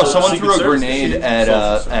 Oh, no, someone threw a grenade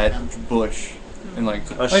at Bush. And like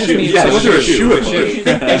a shoe. Yeah, they threw a shoe at Bush.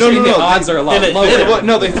 The odds are a lot lower.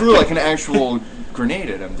 No, they threw like an actual grenade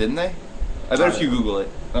at him, didn't they? I bet if you Google it.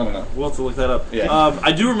 I don't know. We'll have to look that up. Yeah.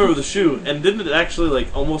 I do remember the shoe, and didn't it actually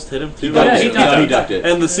like almost hit him too? He ducked it.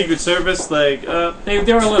 And the Secret Service, like, they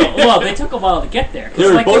were a little. Well, they took a while to get there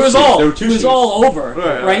because like, it was all over,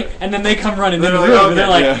 right? And then they come running in the room, and they're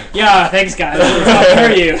like, "Yeah, thanks, guys. I'll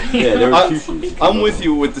hurt you." Yeah, there were 2 shoes. I'm with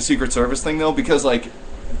you with the Secret Service thing though, because like,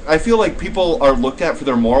 I feel like people are looked at for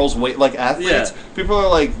their morals. Like athletes, people are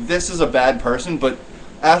like, "This is a bad person," but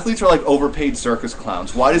athletes are like overpaid circus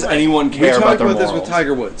clowns. Why does anyone care about their morals? We talked about this with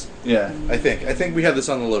Tiger Woods. Yeah, I think we had this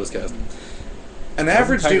on the Lotuscast. An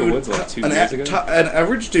average Tiger dude, Woods like 2 an, years ago? an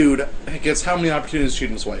average dude gets how many opportunities to cheat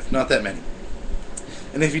on his wife? Not that many.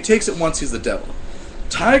 And if he takes it once, he's the devil.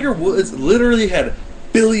 Tiger Woods literally had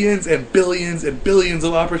billions and billions and billions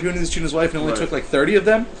of opportunities to cheat on his wife, and only took like 30 of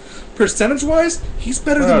them. Percentage-wise, he's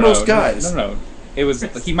better than most guys. No. It was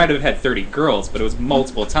he might have had 30 girls, but it was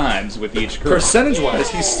multiple times with each girl. Percentage-wise,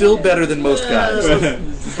 he's still better than most guys.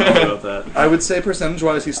 about that. I would say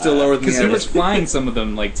percentage-wise, he's still lower than the Because he average. was flying some of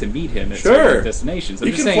them like to meet him at Sure. certain destinations. I'm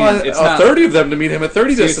He just can saying, fly it's not 30 of them to meet him at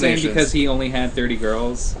 30 so you're destinations. saying because he only had 30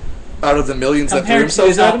 girls. Out of the millions that threw Compared to themselves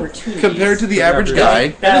his at him, opportunities. compared to the average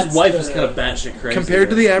guy, And his wife was kind of batshit crazy. compared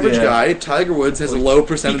to the average guy, Tiger Woods has a low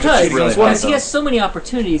percentage of Because cheating on his wife. he has so many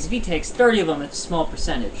opportunities, if he takes 30 of them, it's a small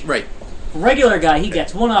percentage. Right. Regular guy, he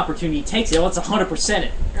gets one opportunity, he takes it, well, it's 100%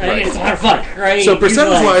 it. Right? It's 100%, right? So He's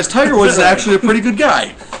percentage-wise, Tiger Woods is actually a pretty good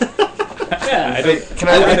guy. yeah. I think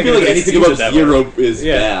I feel like anything above zero is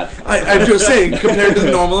bad. I'm just saying, compared to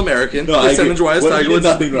the normal American, No, percentage-wise, Tiger Woods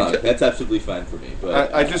nothing wrong. That's absolutely fine for me.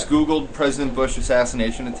 But I just Googled President Bush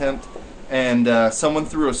assassination attempt, and someone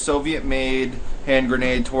threw a Soviet-made hand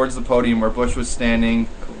grenade towards the podium where Bush was standing,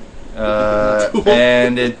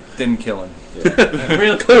 and it didn't kill him. Yeah.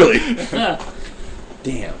 Really clearly.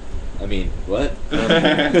 Damn. I mean, what?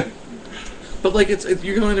 But like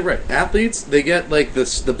you're going to right. Athletes, they get like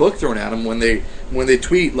the book thrown at them when they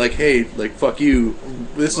tweet like, "Hey, like fuck you."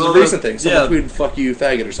 This is a recent thing. Someone tweeted "fuck you,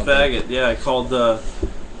 faggot" or something. Faggot, yeah. I called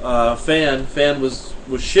Fan. Fan was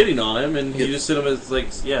shitting on him, and he just said him as like,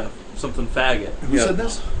 yeah, something faggot. Who said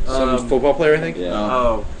this? Some football player, I think. Yeah.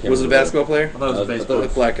 Oh, was it a basketball player? I thought it was a baseball. A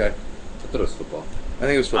black guy. I thought it was football. I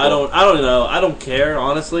think it was football. I don't know. I don't care,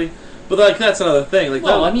 honestly. But like that's another thing. Like,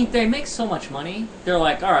 well, I mean, they make so much money. They're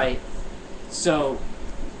like, all right, so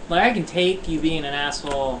like I can take you being an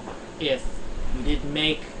asshole if you didn't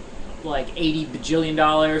make like $80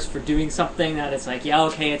 bajillion for doing something that it's like, yeah,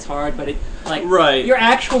 okay, it's hard, but it like your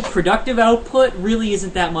actual productive output really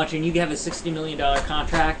isn't that much, and you have a $60 million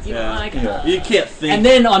contract. You know, like you can't think. And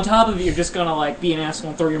then on top of it, you're just gonna like be an asshole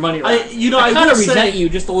and throw your money around. I kind of will resent say- you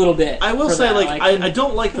just a little bit. I will for say, that. like, I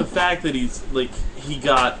don't like the fact that he's like he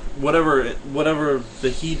got whatever the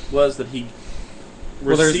heat was that he.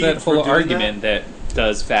 Well, there's received that for whole doing argument that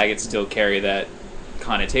does faggot still carry that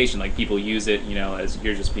connotation? Like people use it, you know, as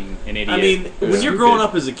you're just being an idiot. I mean, or when you're stupid. growing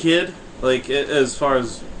up as a kid, like as far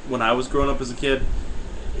as when I was growing up as a kid,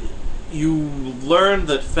 you learned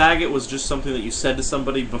that faggot was just something that you said to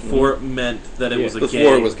somebody before it meant that it was a gay.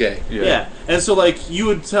 Before it was gay. Yeah. And so like you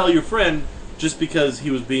would tell your friend just because he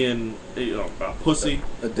was being a pussy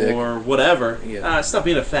A dick. or whatever, stop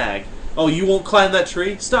being a fag. Oh, you won't climb that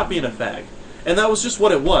tree? Stop being a fag. And that was just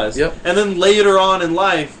what it was. Yep. And then later on in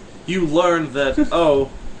life, you learned that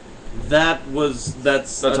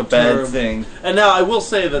that's a bad term. thing. And now I will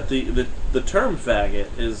say that the term faggot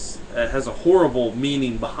has a horrible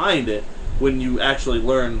meaning behind it when you actually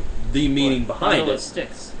learn the meaning behind Bundle it. of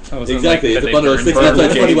sticks. Oh, so Exactly, like it's a bundle of sticks. That's why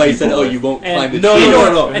it's funny why you said, "Oh, you won't climb the No, tree."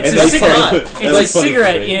 no. It's And a that's cigarette. funny. It's That's a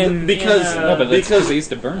cigarette funny. in because No, but that's because they used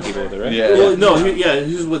to burn people with it, right? Yeah. well, no,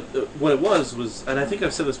 here's what it was, and I think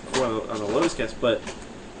I've said this before on the Lotuscast, but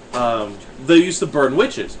they used to burn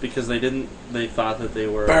witches because they thought that they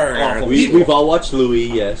were awful people. We've all watched Louis,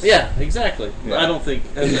 yes. Yeah, exactly. Yeah. I don't think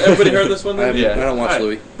has everybody heard this one. I Then? don't watch Alright.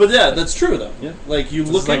 Louis. But yeah, that's true though. Yeah. Like you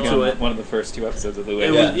This look is like into it. one of the first 2 episodes of the Louis.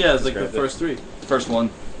 It was, it's like the described it. first 3. First one.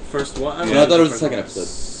 First one. Yeah, I thought it was the second episode.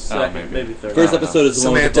 Second, maybe third. First episode is the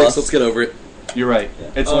one with the Semantics. bus. Let's get over it. You're right.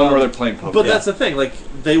 It's the one where they're playing poker. But that's the thing. Like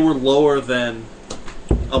they were lower than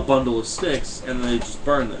a bundle of sticks, and they just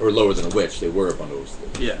burned them. Or lower than a witch. They were a bundle of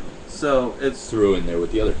sticks. Yeah. So it's Threw in there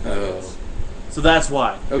with the other faggots. so that's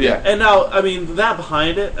why. Okay. Yeah. And now, I mean, that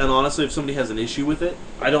behind it, and honestly, if somebody has an issue with it,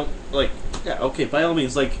 I don't like. Yeah, okay, by all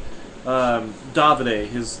means, like Davide,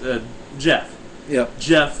 his Jeff. Yep.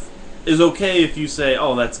 Jeff is okay if you say,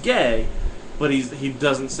 "Oh, that's gay," but he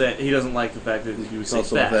doesn't like the fact that you It's say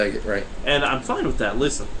also a fag. faggot, right? And I'm fine with that.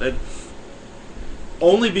 Listen,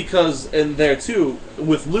 only because, and there too,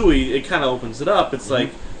 with Louis, it kind of opens it up. It's like,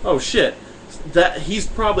 oh shit, that he's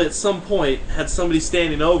probably at some point had somebody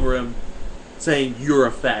standing over him saying you're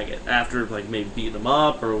a faggot after like maybe beating him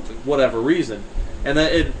up or whatever reason, and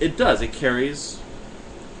that it does. It carries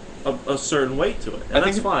a certain weight to it, and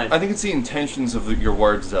that's fine. I think it's the intentions of your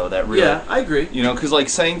words, though, that really... Yeah, I agree. You know, because, like,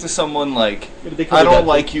 saying to someone, like, Maybe they cover I don't that.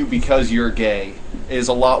 like you because you're gay is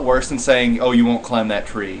a lot worse than saying, oh, you won't climb that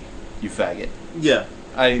tree, you faggot. Yeah.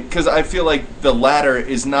 Because I feel like the latter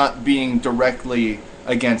is not being directly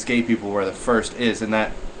against gay people where the first is, and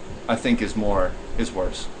that, I think, is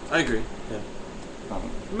worse. I agree. Yeah.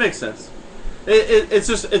 It makes sense.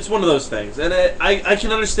 It's one of those things, and I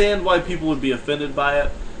can understand why people would be offended by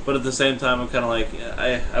it, but at the same time, I'm kind of like,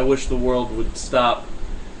 I wish the world would stop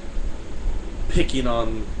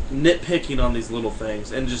nitpicking on these little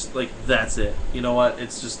things, and just like, that's it. You know what?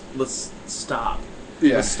 It's just, let's stop.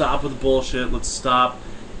 Yeah. Let's stop with the bullshit. Let's stop.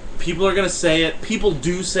 People are gonna say it. People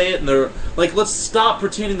do say it, and they're like, let's stop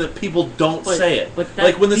pretending that people don't say it. But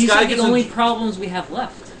like when this these guy are the gets only problems we have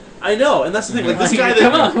left. I know, and that's the thing. Like this guy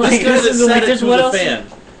come that on, like, said it to what the else? fan.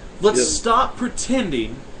 Let's Yeah. stop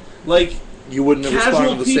pretending like You wouldn't have casual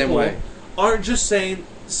responded the same people way. aren't just saying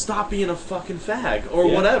stop being a fucking fag or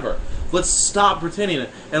Yeah. whatever. Let's stop pretending it,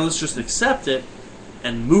 and let's just accept it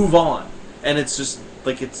and move on. And it's just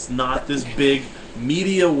like, it's not this big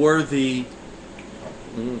media-worthy.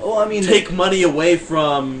 Well, I mean, take money away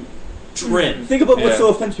from trend. think about what Yeah. still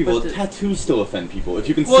offends people. But the- Tattoos still offend people. If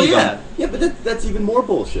you can Well, see yeah. them. Yeah, but that's even more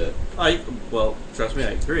bullshit. Well, trust me, I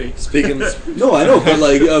agree. Speaking, No, I know, but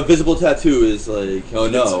like a visible tattoo is like, oh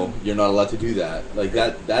no, you're not allowed to do that. Like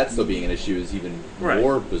that still being an issue is even Right.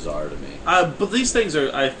 more bizarre to me. But these things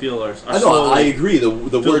are, I feel, are I know, slowly I agree. The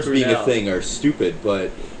words filtering being a out. thing are stupid, but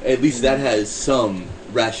at least that has some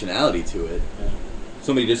rationality to it.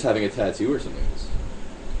 Somebody just having a tattoo or something is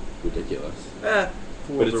ridiculous.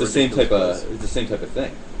 But it's the same type of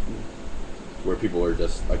thing, where people are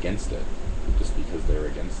just against it, just because they're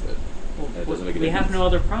against it. And it doesn't make We any have sense. no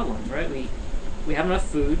other problems, right? We have enough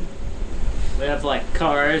food. We have like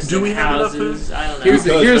cars. Do and we have enough houses. food? I don't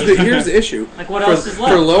know. here's the issue. Like, what for, else is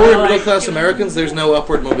left? For lower Like, middle class Americans, there's no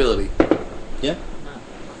upward mobility. Yeah.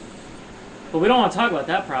 But we don't want to talk about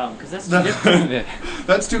that problem because that's too different. Yeah.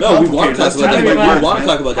 That's too No, we complicated. want to talk That's about too that. many We words. want to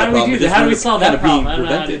talk about that How do we problem. do that? just How do we we're solve kind that of being problem? I don't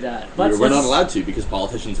know how to do prevented. that. We're not Let's- allowed to because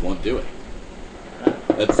politicians won't do it.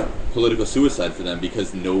 That's political suicide for them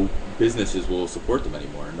because no businesses will support them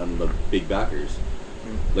anymore. None of the big backers.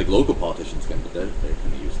 Like local politicians can, but they're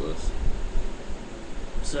kind of useless.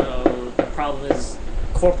 So the problem is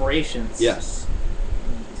corporations. Yes.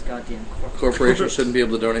 These goddamn corporations. Corporations shouldn't be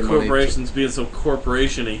able to donate money. corporations being so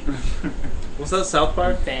corporation-y. Was that South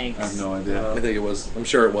Park? Banks. I have no idea. I think it was. I'm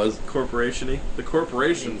sure it was. Corporation-y. The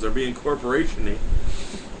corporations are being corporation-y.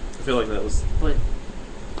 I feel like that was. But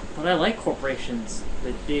I like corporations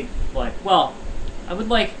with big, like, well, I would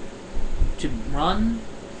like to run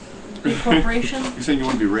a big corporation. You're saying you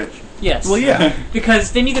want to be rich? Yes. Well, yeah.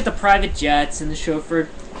 Because then you get the private jets and the chauffeur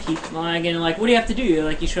people, and like, what do you have to do?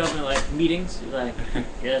 You show up in like meetings. You're like,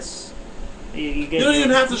 yes. You You don't even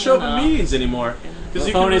have to show up at meetings anymore. Because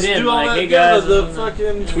you Phone can it just in, do all like, that. hey, Yeah, guys, the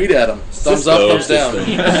fucking Tweet at them. Thumbs up, thumbs down.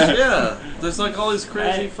 yeah. There's like all these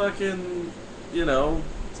crazy Right. fucking, you know.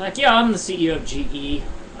 It's like, yeah, I'm the CEO of GE.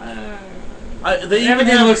 They even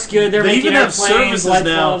Everything have, looks good. They're they making even have airplanes, services light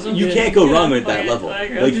now. bulbs, I'm You good. can't go Yeah, wrong at that like, level. like,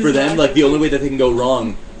 Like I'm for just them, like- like the only way that they can go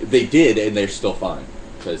wrong, they did, and they're still fine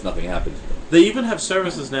because nothing happens to them. They even have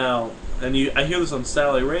services now, and I hear this on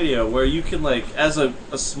satellite radio, where you can, like, as a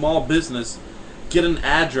small business, get an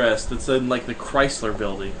address that's in, like, the Chrysler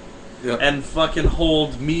building, Yep. and fucking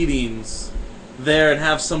hold meetings there and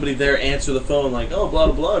have somebody there answer the phone, like, oh, blah,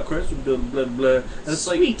 blah, blah, Chrysler building, blah, blah. And it's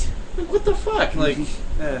Sweet. like, what the fuck? Like,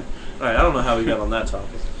 Alright, I don't know how we got on that topic.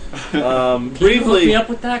 Can you hook Briefly, me up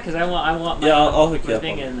with that? Because I want my, yeah, I'll hook you my up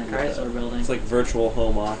thing on in the with that. Chrysler building. It's like virtual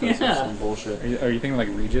home office or Yeah. some bullshit. Are you thinking like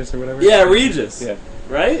Regis or whatever? Yeah, Regis. Yeah.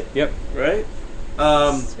 Right? Yep. Right?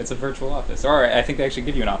 It's a virtual office, or I think they actually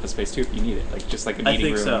give you an office space too if you need it, like just like a I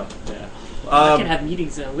meeting think room. so. Yeah. I can have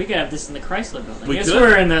meetings. We could have this in the Chrysler building. We Yes, could.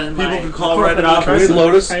 we're in the People my could call corporate right into the Can we office.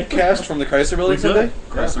 Lotus Chrysler. cast from the Chrysler building We someday?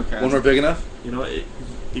 could. Chrysler Cast. When we're big enough? You know,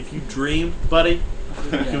 if you dream, buddy,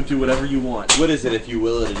 you can do whatever you want. What is it? If you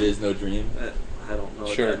will it, it is no dream. I don't know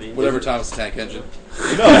Sure. what that means. Whatever Thomas the Tank Engine.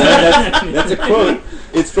 No, that's a quote.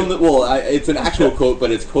 It's from the it's an actual quote,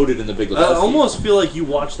 but it's quoted in the Big I Lebowski. almost feel like you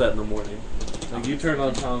watch that in the morning. Like you turn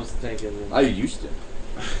on Thomas the Tank Engine. I used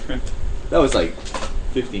to. That was like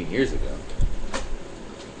 15 years ago.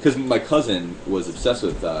 Because my cousin was obsessed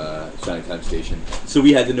with Shining Time Station, so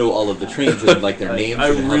we had to know all of the trains and like their names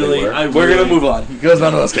and how they were. We're gonna move on because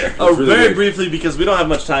none of us care. Oh, really very weird. briefly, because we don't have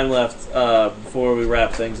much time left before we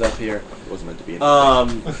wrap things up here. It wasn't meant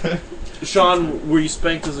to be. Sean, were you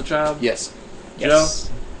spanked as a child? Yes. Yes.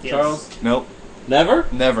 Joe? Yes. Charles? Nope. Never?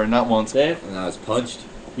 Never. Not once. Dave? And I was punched.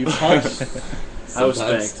 You punched? I was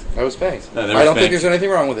Sometimes. spanked. I was spanked. No, never I don't spanked. think there's anything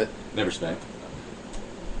wrong with it. Never spanked.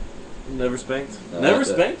 Never spanked? No, Never that's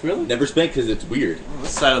it. spanked? Really? Never spanked because it's weird.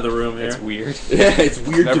 This side of the room here. It's weird. Yeah, it's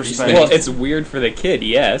weird Never to be spanked. spanked. Well, it's weird for the kid,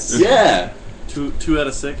 yes. Yeah. Two out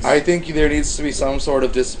of 6? I think there needs to be some sort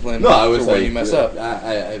of discipline No, I was for like, when you mess up.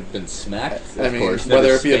 I've been smacked. I of mean, course. whether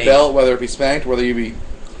Never it be a spanked. belt, whether it be spanked, whether you be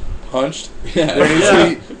punched. Yeah.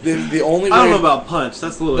 The only way I don't know about punch.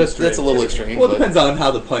 That's a little extreme. That's a little extreme. Well, it but depends on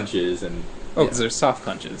how the punch is and. Oh, because there's soft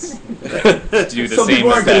punches. Do the Some same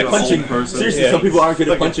people aren't good at effects. punching. person. Seriously, Yeah. some people aren't good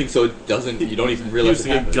at punching, so it doesn't. You don't even He realize used to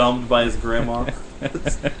it get happens. gummed by his grandma.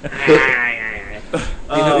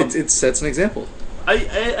 it sets an example.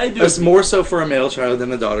 I do. It's more so for a male child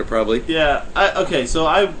than a daughter, probably. Yeah. Okay. So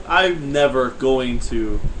I'm never going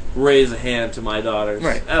to raise a hand to my daughters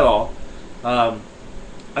Right. at all.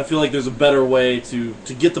 I feel like there's a better way to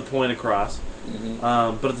get the point across.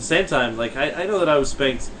 But at the same time, like I know that I was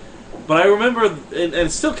spanked, but I remember, and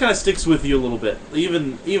it still kind of sticks with you a little bit.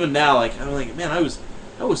 Even now, like I'm like, man, I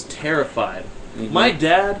was terrified. My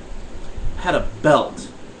dad had a belt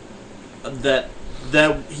that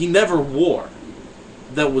he never wore.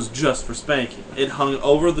 That was just for spanking. It hung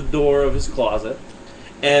over the door of his closet,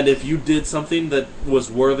 and if you did something that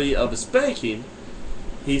was worthy of a spanking,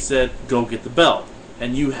 he said, "Go get the belt,"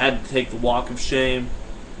 and you had to take the walk of shame,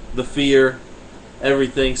 the fear,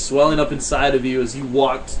 everything swelling up inside of you as you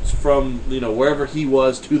walked from wherever he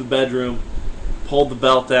was to the bedroom, pulled the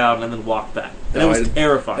belt down, and then walked back. And it was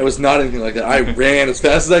terrifying. It was not anything like that. I ran as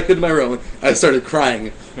fast as I could to my room. I started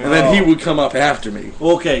crying, and then he would come up after me.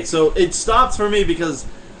 Okay, so it stopped for me because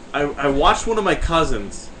I watched one of my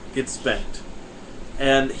cousins get spanked,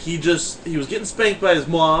 and he was getting spanked by his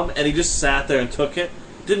mom, and he just sat there and took it,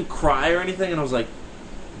 didn't cry or anything, and I was like,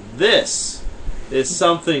 this is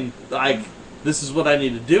something like. This is what I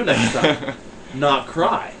need to do next time. Not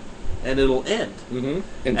cry. And it'll end.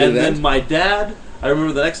 And then my dad, I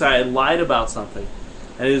remember the next time I lied about something.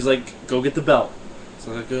 And he was like, go get the belt.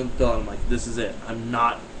 So I go get the belt and I'm like, this is it.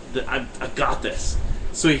 I got this.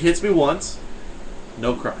 So he hits me once,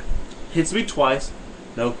 no cry. Hits me twice,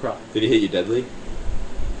 no cry. Did he hit you deadly?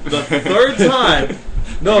 The third time,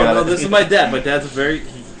 no, this is my dad. My dad's he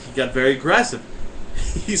got very aggressive.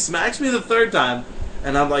 He smacks me the third time.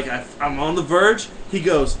 And I'm like, I'm on the verge. He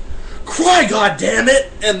goes, cry, goddammit!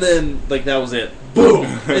 And then, like, that was it. Boom!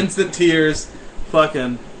 Instant tears.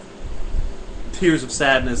 Fucking tears of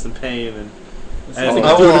sadness and pain. And I think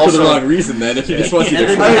I do it for the wrong reason, then, if you just want you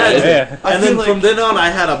to cry. And then from then on, I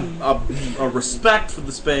had a respect for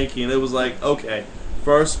the spanking. It was like, okay,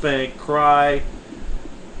 first spank, cry,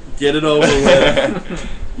 get it over with.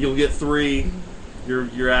 You'll get 3.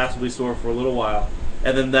 Your ass will be sore for a little while.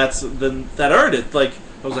 And then that earned it. Like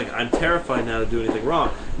I was like, I'm terrified now to do anything wrong.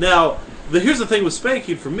 Now, here's the thing with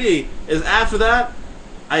spanking for me is after that,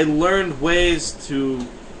 I learned ways to,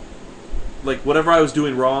 like, whatever I was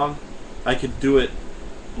doing wrong, I could do it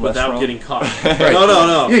without getting caught. Right.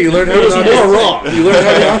 No. Yeah, you learned how it was more wrong. You learned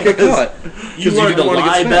how to not get caught. You learn to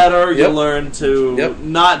lie better. You learn to Yep.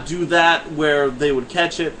 not do that where they would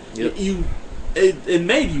catch it. Yep. It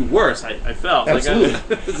made you worse. I felt absolutely.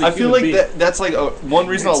 I feel like that's like one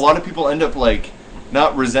reason a lot of people end up like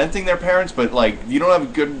not resenting their parents, but like you don't have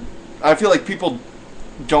a good. I feel like people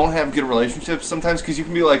don't have good relationships sometimes because you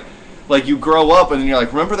can be like you grow up and then you're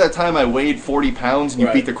like, remember that time I weighed 40 pounds and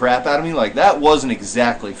you beat the crap out of me? Like that wasn't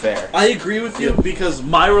exactly fair. I agree with you because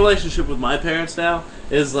my relationship with my parents now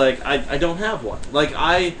is like I don't have one. Like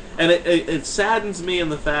it saddens me in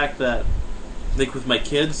the fact that like with my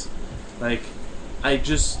kids, like.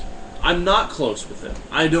 I'm not close with them.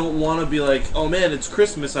 I don't want to be like, oh man, it's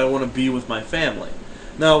Christmas, I want to be with my family.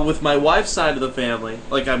 Now, with my wife's side of the family,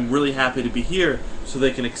 like, I'm really happy to be here so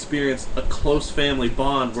they can experience a close family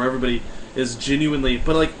bond where everybody is genuinely,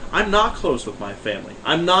 but like, I'm not close with my family.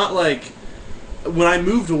 I'm not like, when I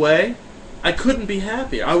moved away, I couldn't be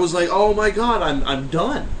happier. I was like, oh my god, I'm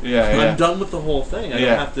done. I'm done with the whole thing. I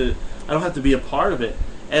don't have to be a part of it.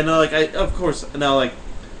 And like, of course, now like,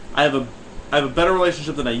 I have a better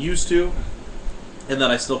relationship than I used to, and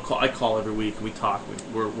that I call every week. We talk.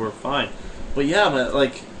 We're fine. But yeah, man,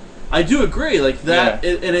 like I do agree. Like that,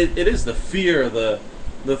 it is the fear, the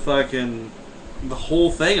fucking the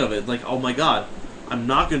whole thing of it. Like, oh my god, I'm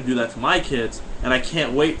not going to do that to my kids, and I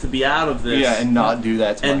can't wait to be out of this. Yeah, and not do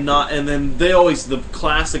that to and not. And then they always the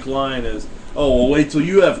classic line is, "Oh, well, wait till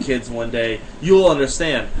you have kids one day. You'll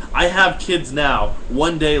understand." I have kids now.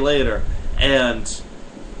 One day later, and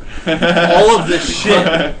all of this shit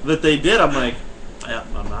that they did, I'm like, yeah,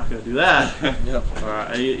 I'm not going to do that.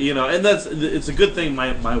 And it's a good thing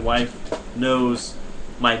my wife knows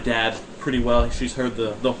my dad pretty well. She's heard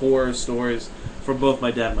the horror stories from both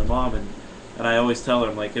my dad and my mom, and I always tell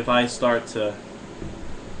her, I'm like, if I start to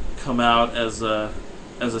come out as a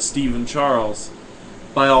Stephen Charles,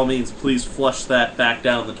 by all means, please flush that back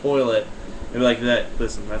down the toilet. And be like,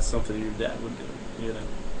 listen, that's something your dad would do, you know.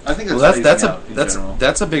 I think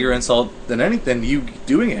that's a bigger insult than you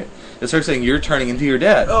doing it. It's her saying you're turning into your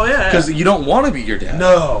dad. Oh yeah, because you don't want to be your dad.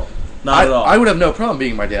 No, Not at all. I would have no problem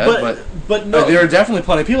being my dad, but no. There are definitely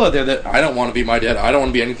plenty of people out there that I don't want to be my dad. I don't want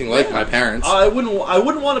to be anything like my parents. I wouldn't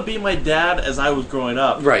want to be my dad as I was growing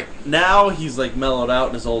up. Right. Now he's like mellowed out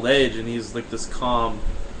in his old age, and he's like this calm,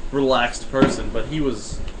 relaxed person. But he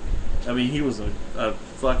was a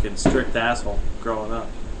fucking strict asshole growing up.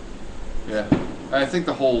 Yeah. I think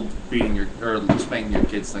the whole beating or spanking your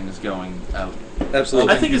kids thing is going out.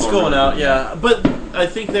 Absolutely. I think it's going out, yeah. But I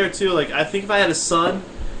think there too, like, I think if I had a son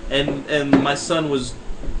and my son was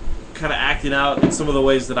kind of acting out in some of the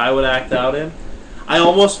ways that I would act out in, I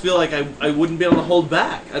almost feel like I wouldn't be able to hold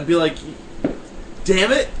back. I'd be like,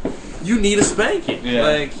 damn it, you need a spanking. Yeah.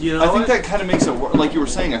 Like, you know, I think that kind of makes it worse. Like you were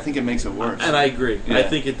saying, I think it makes it worse. And I agree. Yeah. I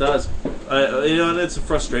think it does. And it's a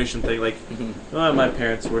frustration thing. Like, my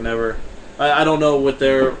parents were never... I don't know what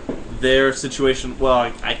their situation...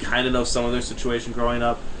 Well, I kind of know some of their situation growing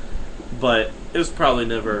up, but it was probably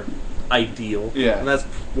never ideal. Yeah. And that's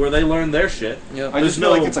where they learned their shit. Yeah. I just feel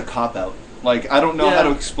like it's a cop-out. Like, I don't know how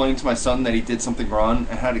to explain to my son that he did something wrong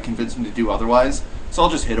and how to convince him to do otherwise, so I'll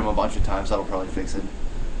just hit him a bunch of times. That'll probably fix it.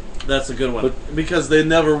 That's a good one. Because they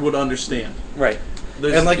never would understand. Right.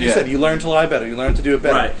 And like you said, you learn to lie better. You learn to do it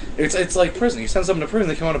better. Right. It's like prison. You send someone to prison,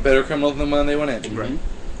 they come out a better criminal than when they went in. Right.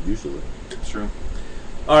 Usually. It's true.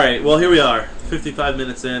 All right, well, here we are. 55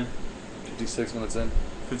 minutes in. 56 minutes in.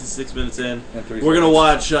 56 minutes in. We're going to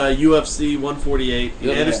watch UFC 148.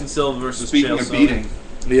 Anderson Silva versus Speaking of beating.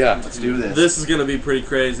 Yeah. Let's do this. This is going to be pretty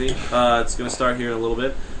crazy. It's going to start here in a little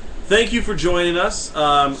bit. Thank you for joining us.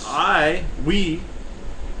 We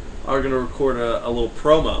are going to record a little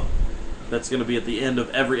promo that's going to be at the end of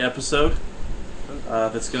every episode.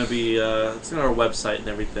 That's going to be it's on our website and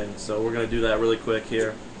everything. So we're going to do that really quick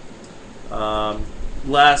here.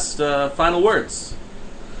 Last final words.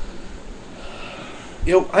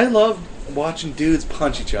 I love watching dudes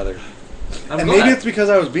punch each other. I'm maybe glad. it's because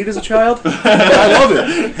I was beat as a child, but I love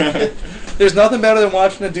it. There's nothing better than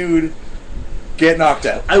watching a dude get knocked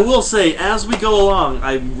out. I will say, as we go along,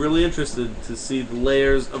 I'm really interested to see the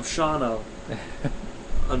layers of Shano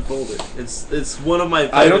unfolded. It's one of my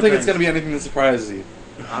favorite I don't think it's things. going to be anything that surprises you.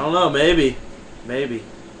 I don't know. Maybe.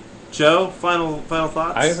 Joe, final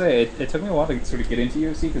thoughts? I would say it took me a while to sort of get into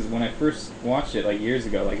UFC because when I first watched it, like years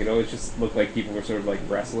ago, like it always just looked like people were sort of like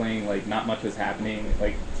wrestling, like not much was happening,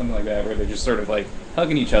 like something like that, where they're just sort of like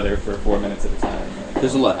hugging each other for 4 minutes at a time. Like,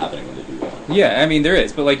 there's a lot happening when they do that. Yeah, I mean there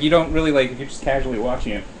is, but like you don't really like if you're just casually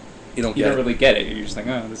watching it, you don't really get it. You're just like,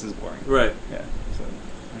 oh, this is boring. Right. Yeah. So, I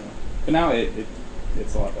don't know. But now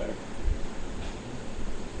it's a lot better.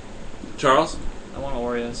 Charles? I want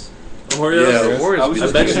Oreos. Oreos? Yeah, Oreos.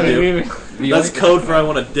 I bet you do. That's code for I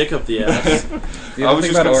want to dick up the ass. I was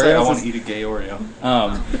just going to say I want to eat a gay Oreo.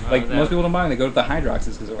 Like most people don't buy them. They go to the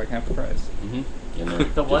Hydroxes because they're like half the price.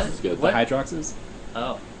 Mm-hmm. The what? Good. The Hydroxes.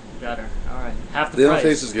 Oh, better. All right, half the They price.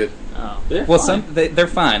 don't taste as good. Oh, Well, they're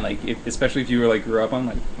fine. Like especially if you were like grew up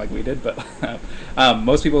on like we did. But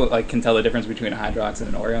most people like can tell the difference between a Hydrox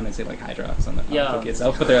and an Oreo, and they say like Hydrox on the cookie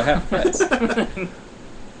itself, but they're half the price.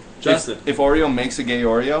 Justin. If Oreo makes a gay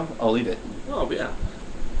Oreo, I'll eat it. Oh, yeah.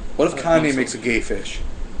 What if Kanye makes a gay fish?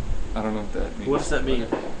 I don't know what that means. What does that mean?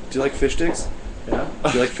 Do you like fish sticks? Yeah.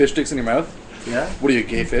 Do you like fish sticks in your mouth? Yeah. What are you,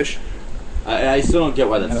 gay fish? I still don't get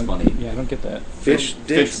why that's funny. Yeah, I don't get that. Fish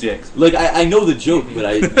dicks. Like, I know the joke, but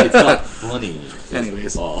it's not funny.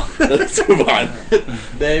 Anyways. All. Let's move on.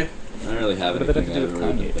 Dave? I don't really have What did that anything have that to do I've with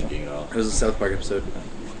really been Kanye, thinking at all. It was a South Park episode.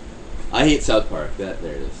 I hate South Park. There it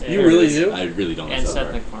is. You really do? I really don't like and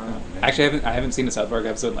South Seth Park. MacFarlane. Actually, I haven't seen a South Park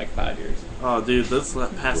episode in like 5 years. Oh, dude, this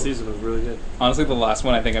past season was really good. Honestly, the last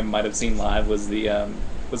one I think I might have seen live was the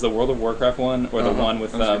World of Warcraft one, or the one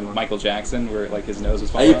with Michael Jackson, where like his nose was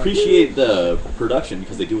I falling off. appreciate the production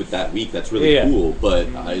because they do it that week. That's really cool,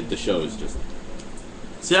 but the show is just...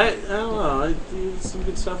 See, I don't know. There's some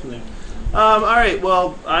good stuff in there. All right,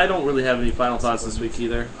 well, I don't really have any final thoughts this week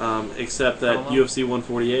either, except that UFC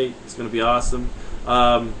 148 is going to be awesome.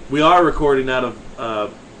 We are recording out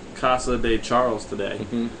of Casa de Charles today.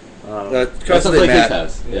 Mm-hmm. Casa de Matt.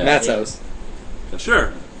 House. Yeah. Matt's house.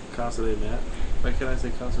 Sure. Casa de Matt. Why can't I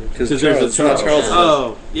say Casa de Matt? Because there's a Charles.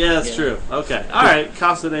 Oh, yeah, that's true. Okay. All right,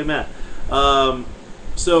 Casa de Matt.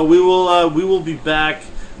 So we will be back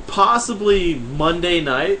possibly Monday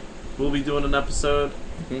night. We'll be doing an episode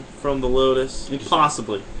from the Lotus.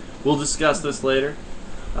 Possibly. We'll discuss this later.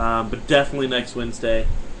 But definitely next Wednesday.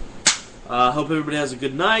 Hope everybody has a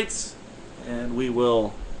good night. And we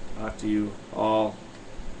will talk to you all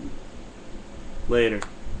later.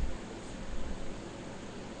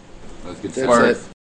 That's good That's stuff. it.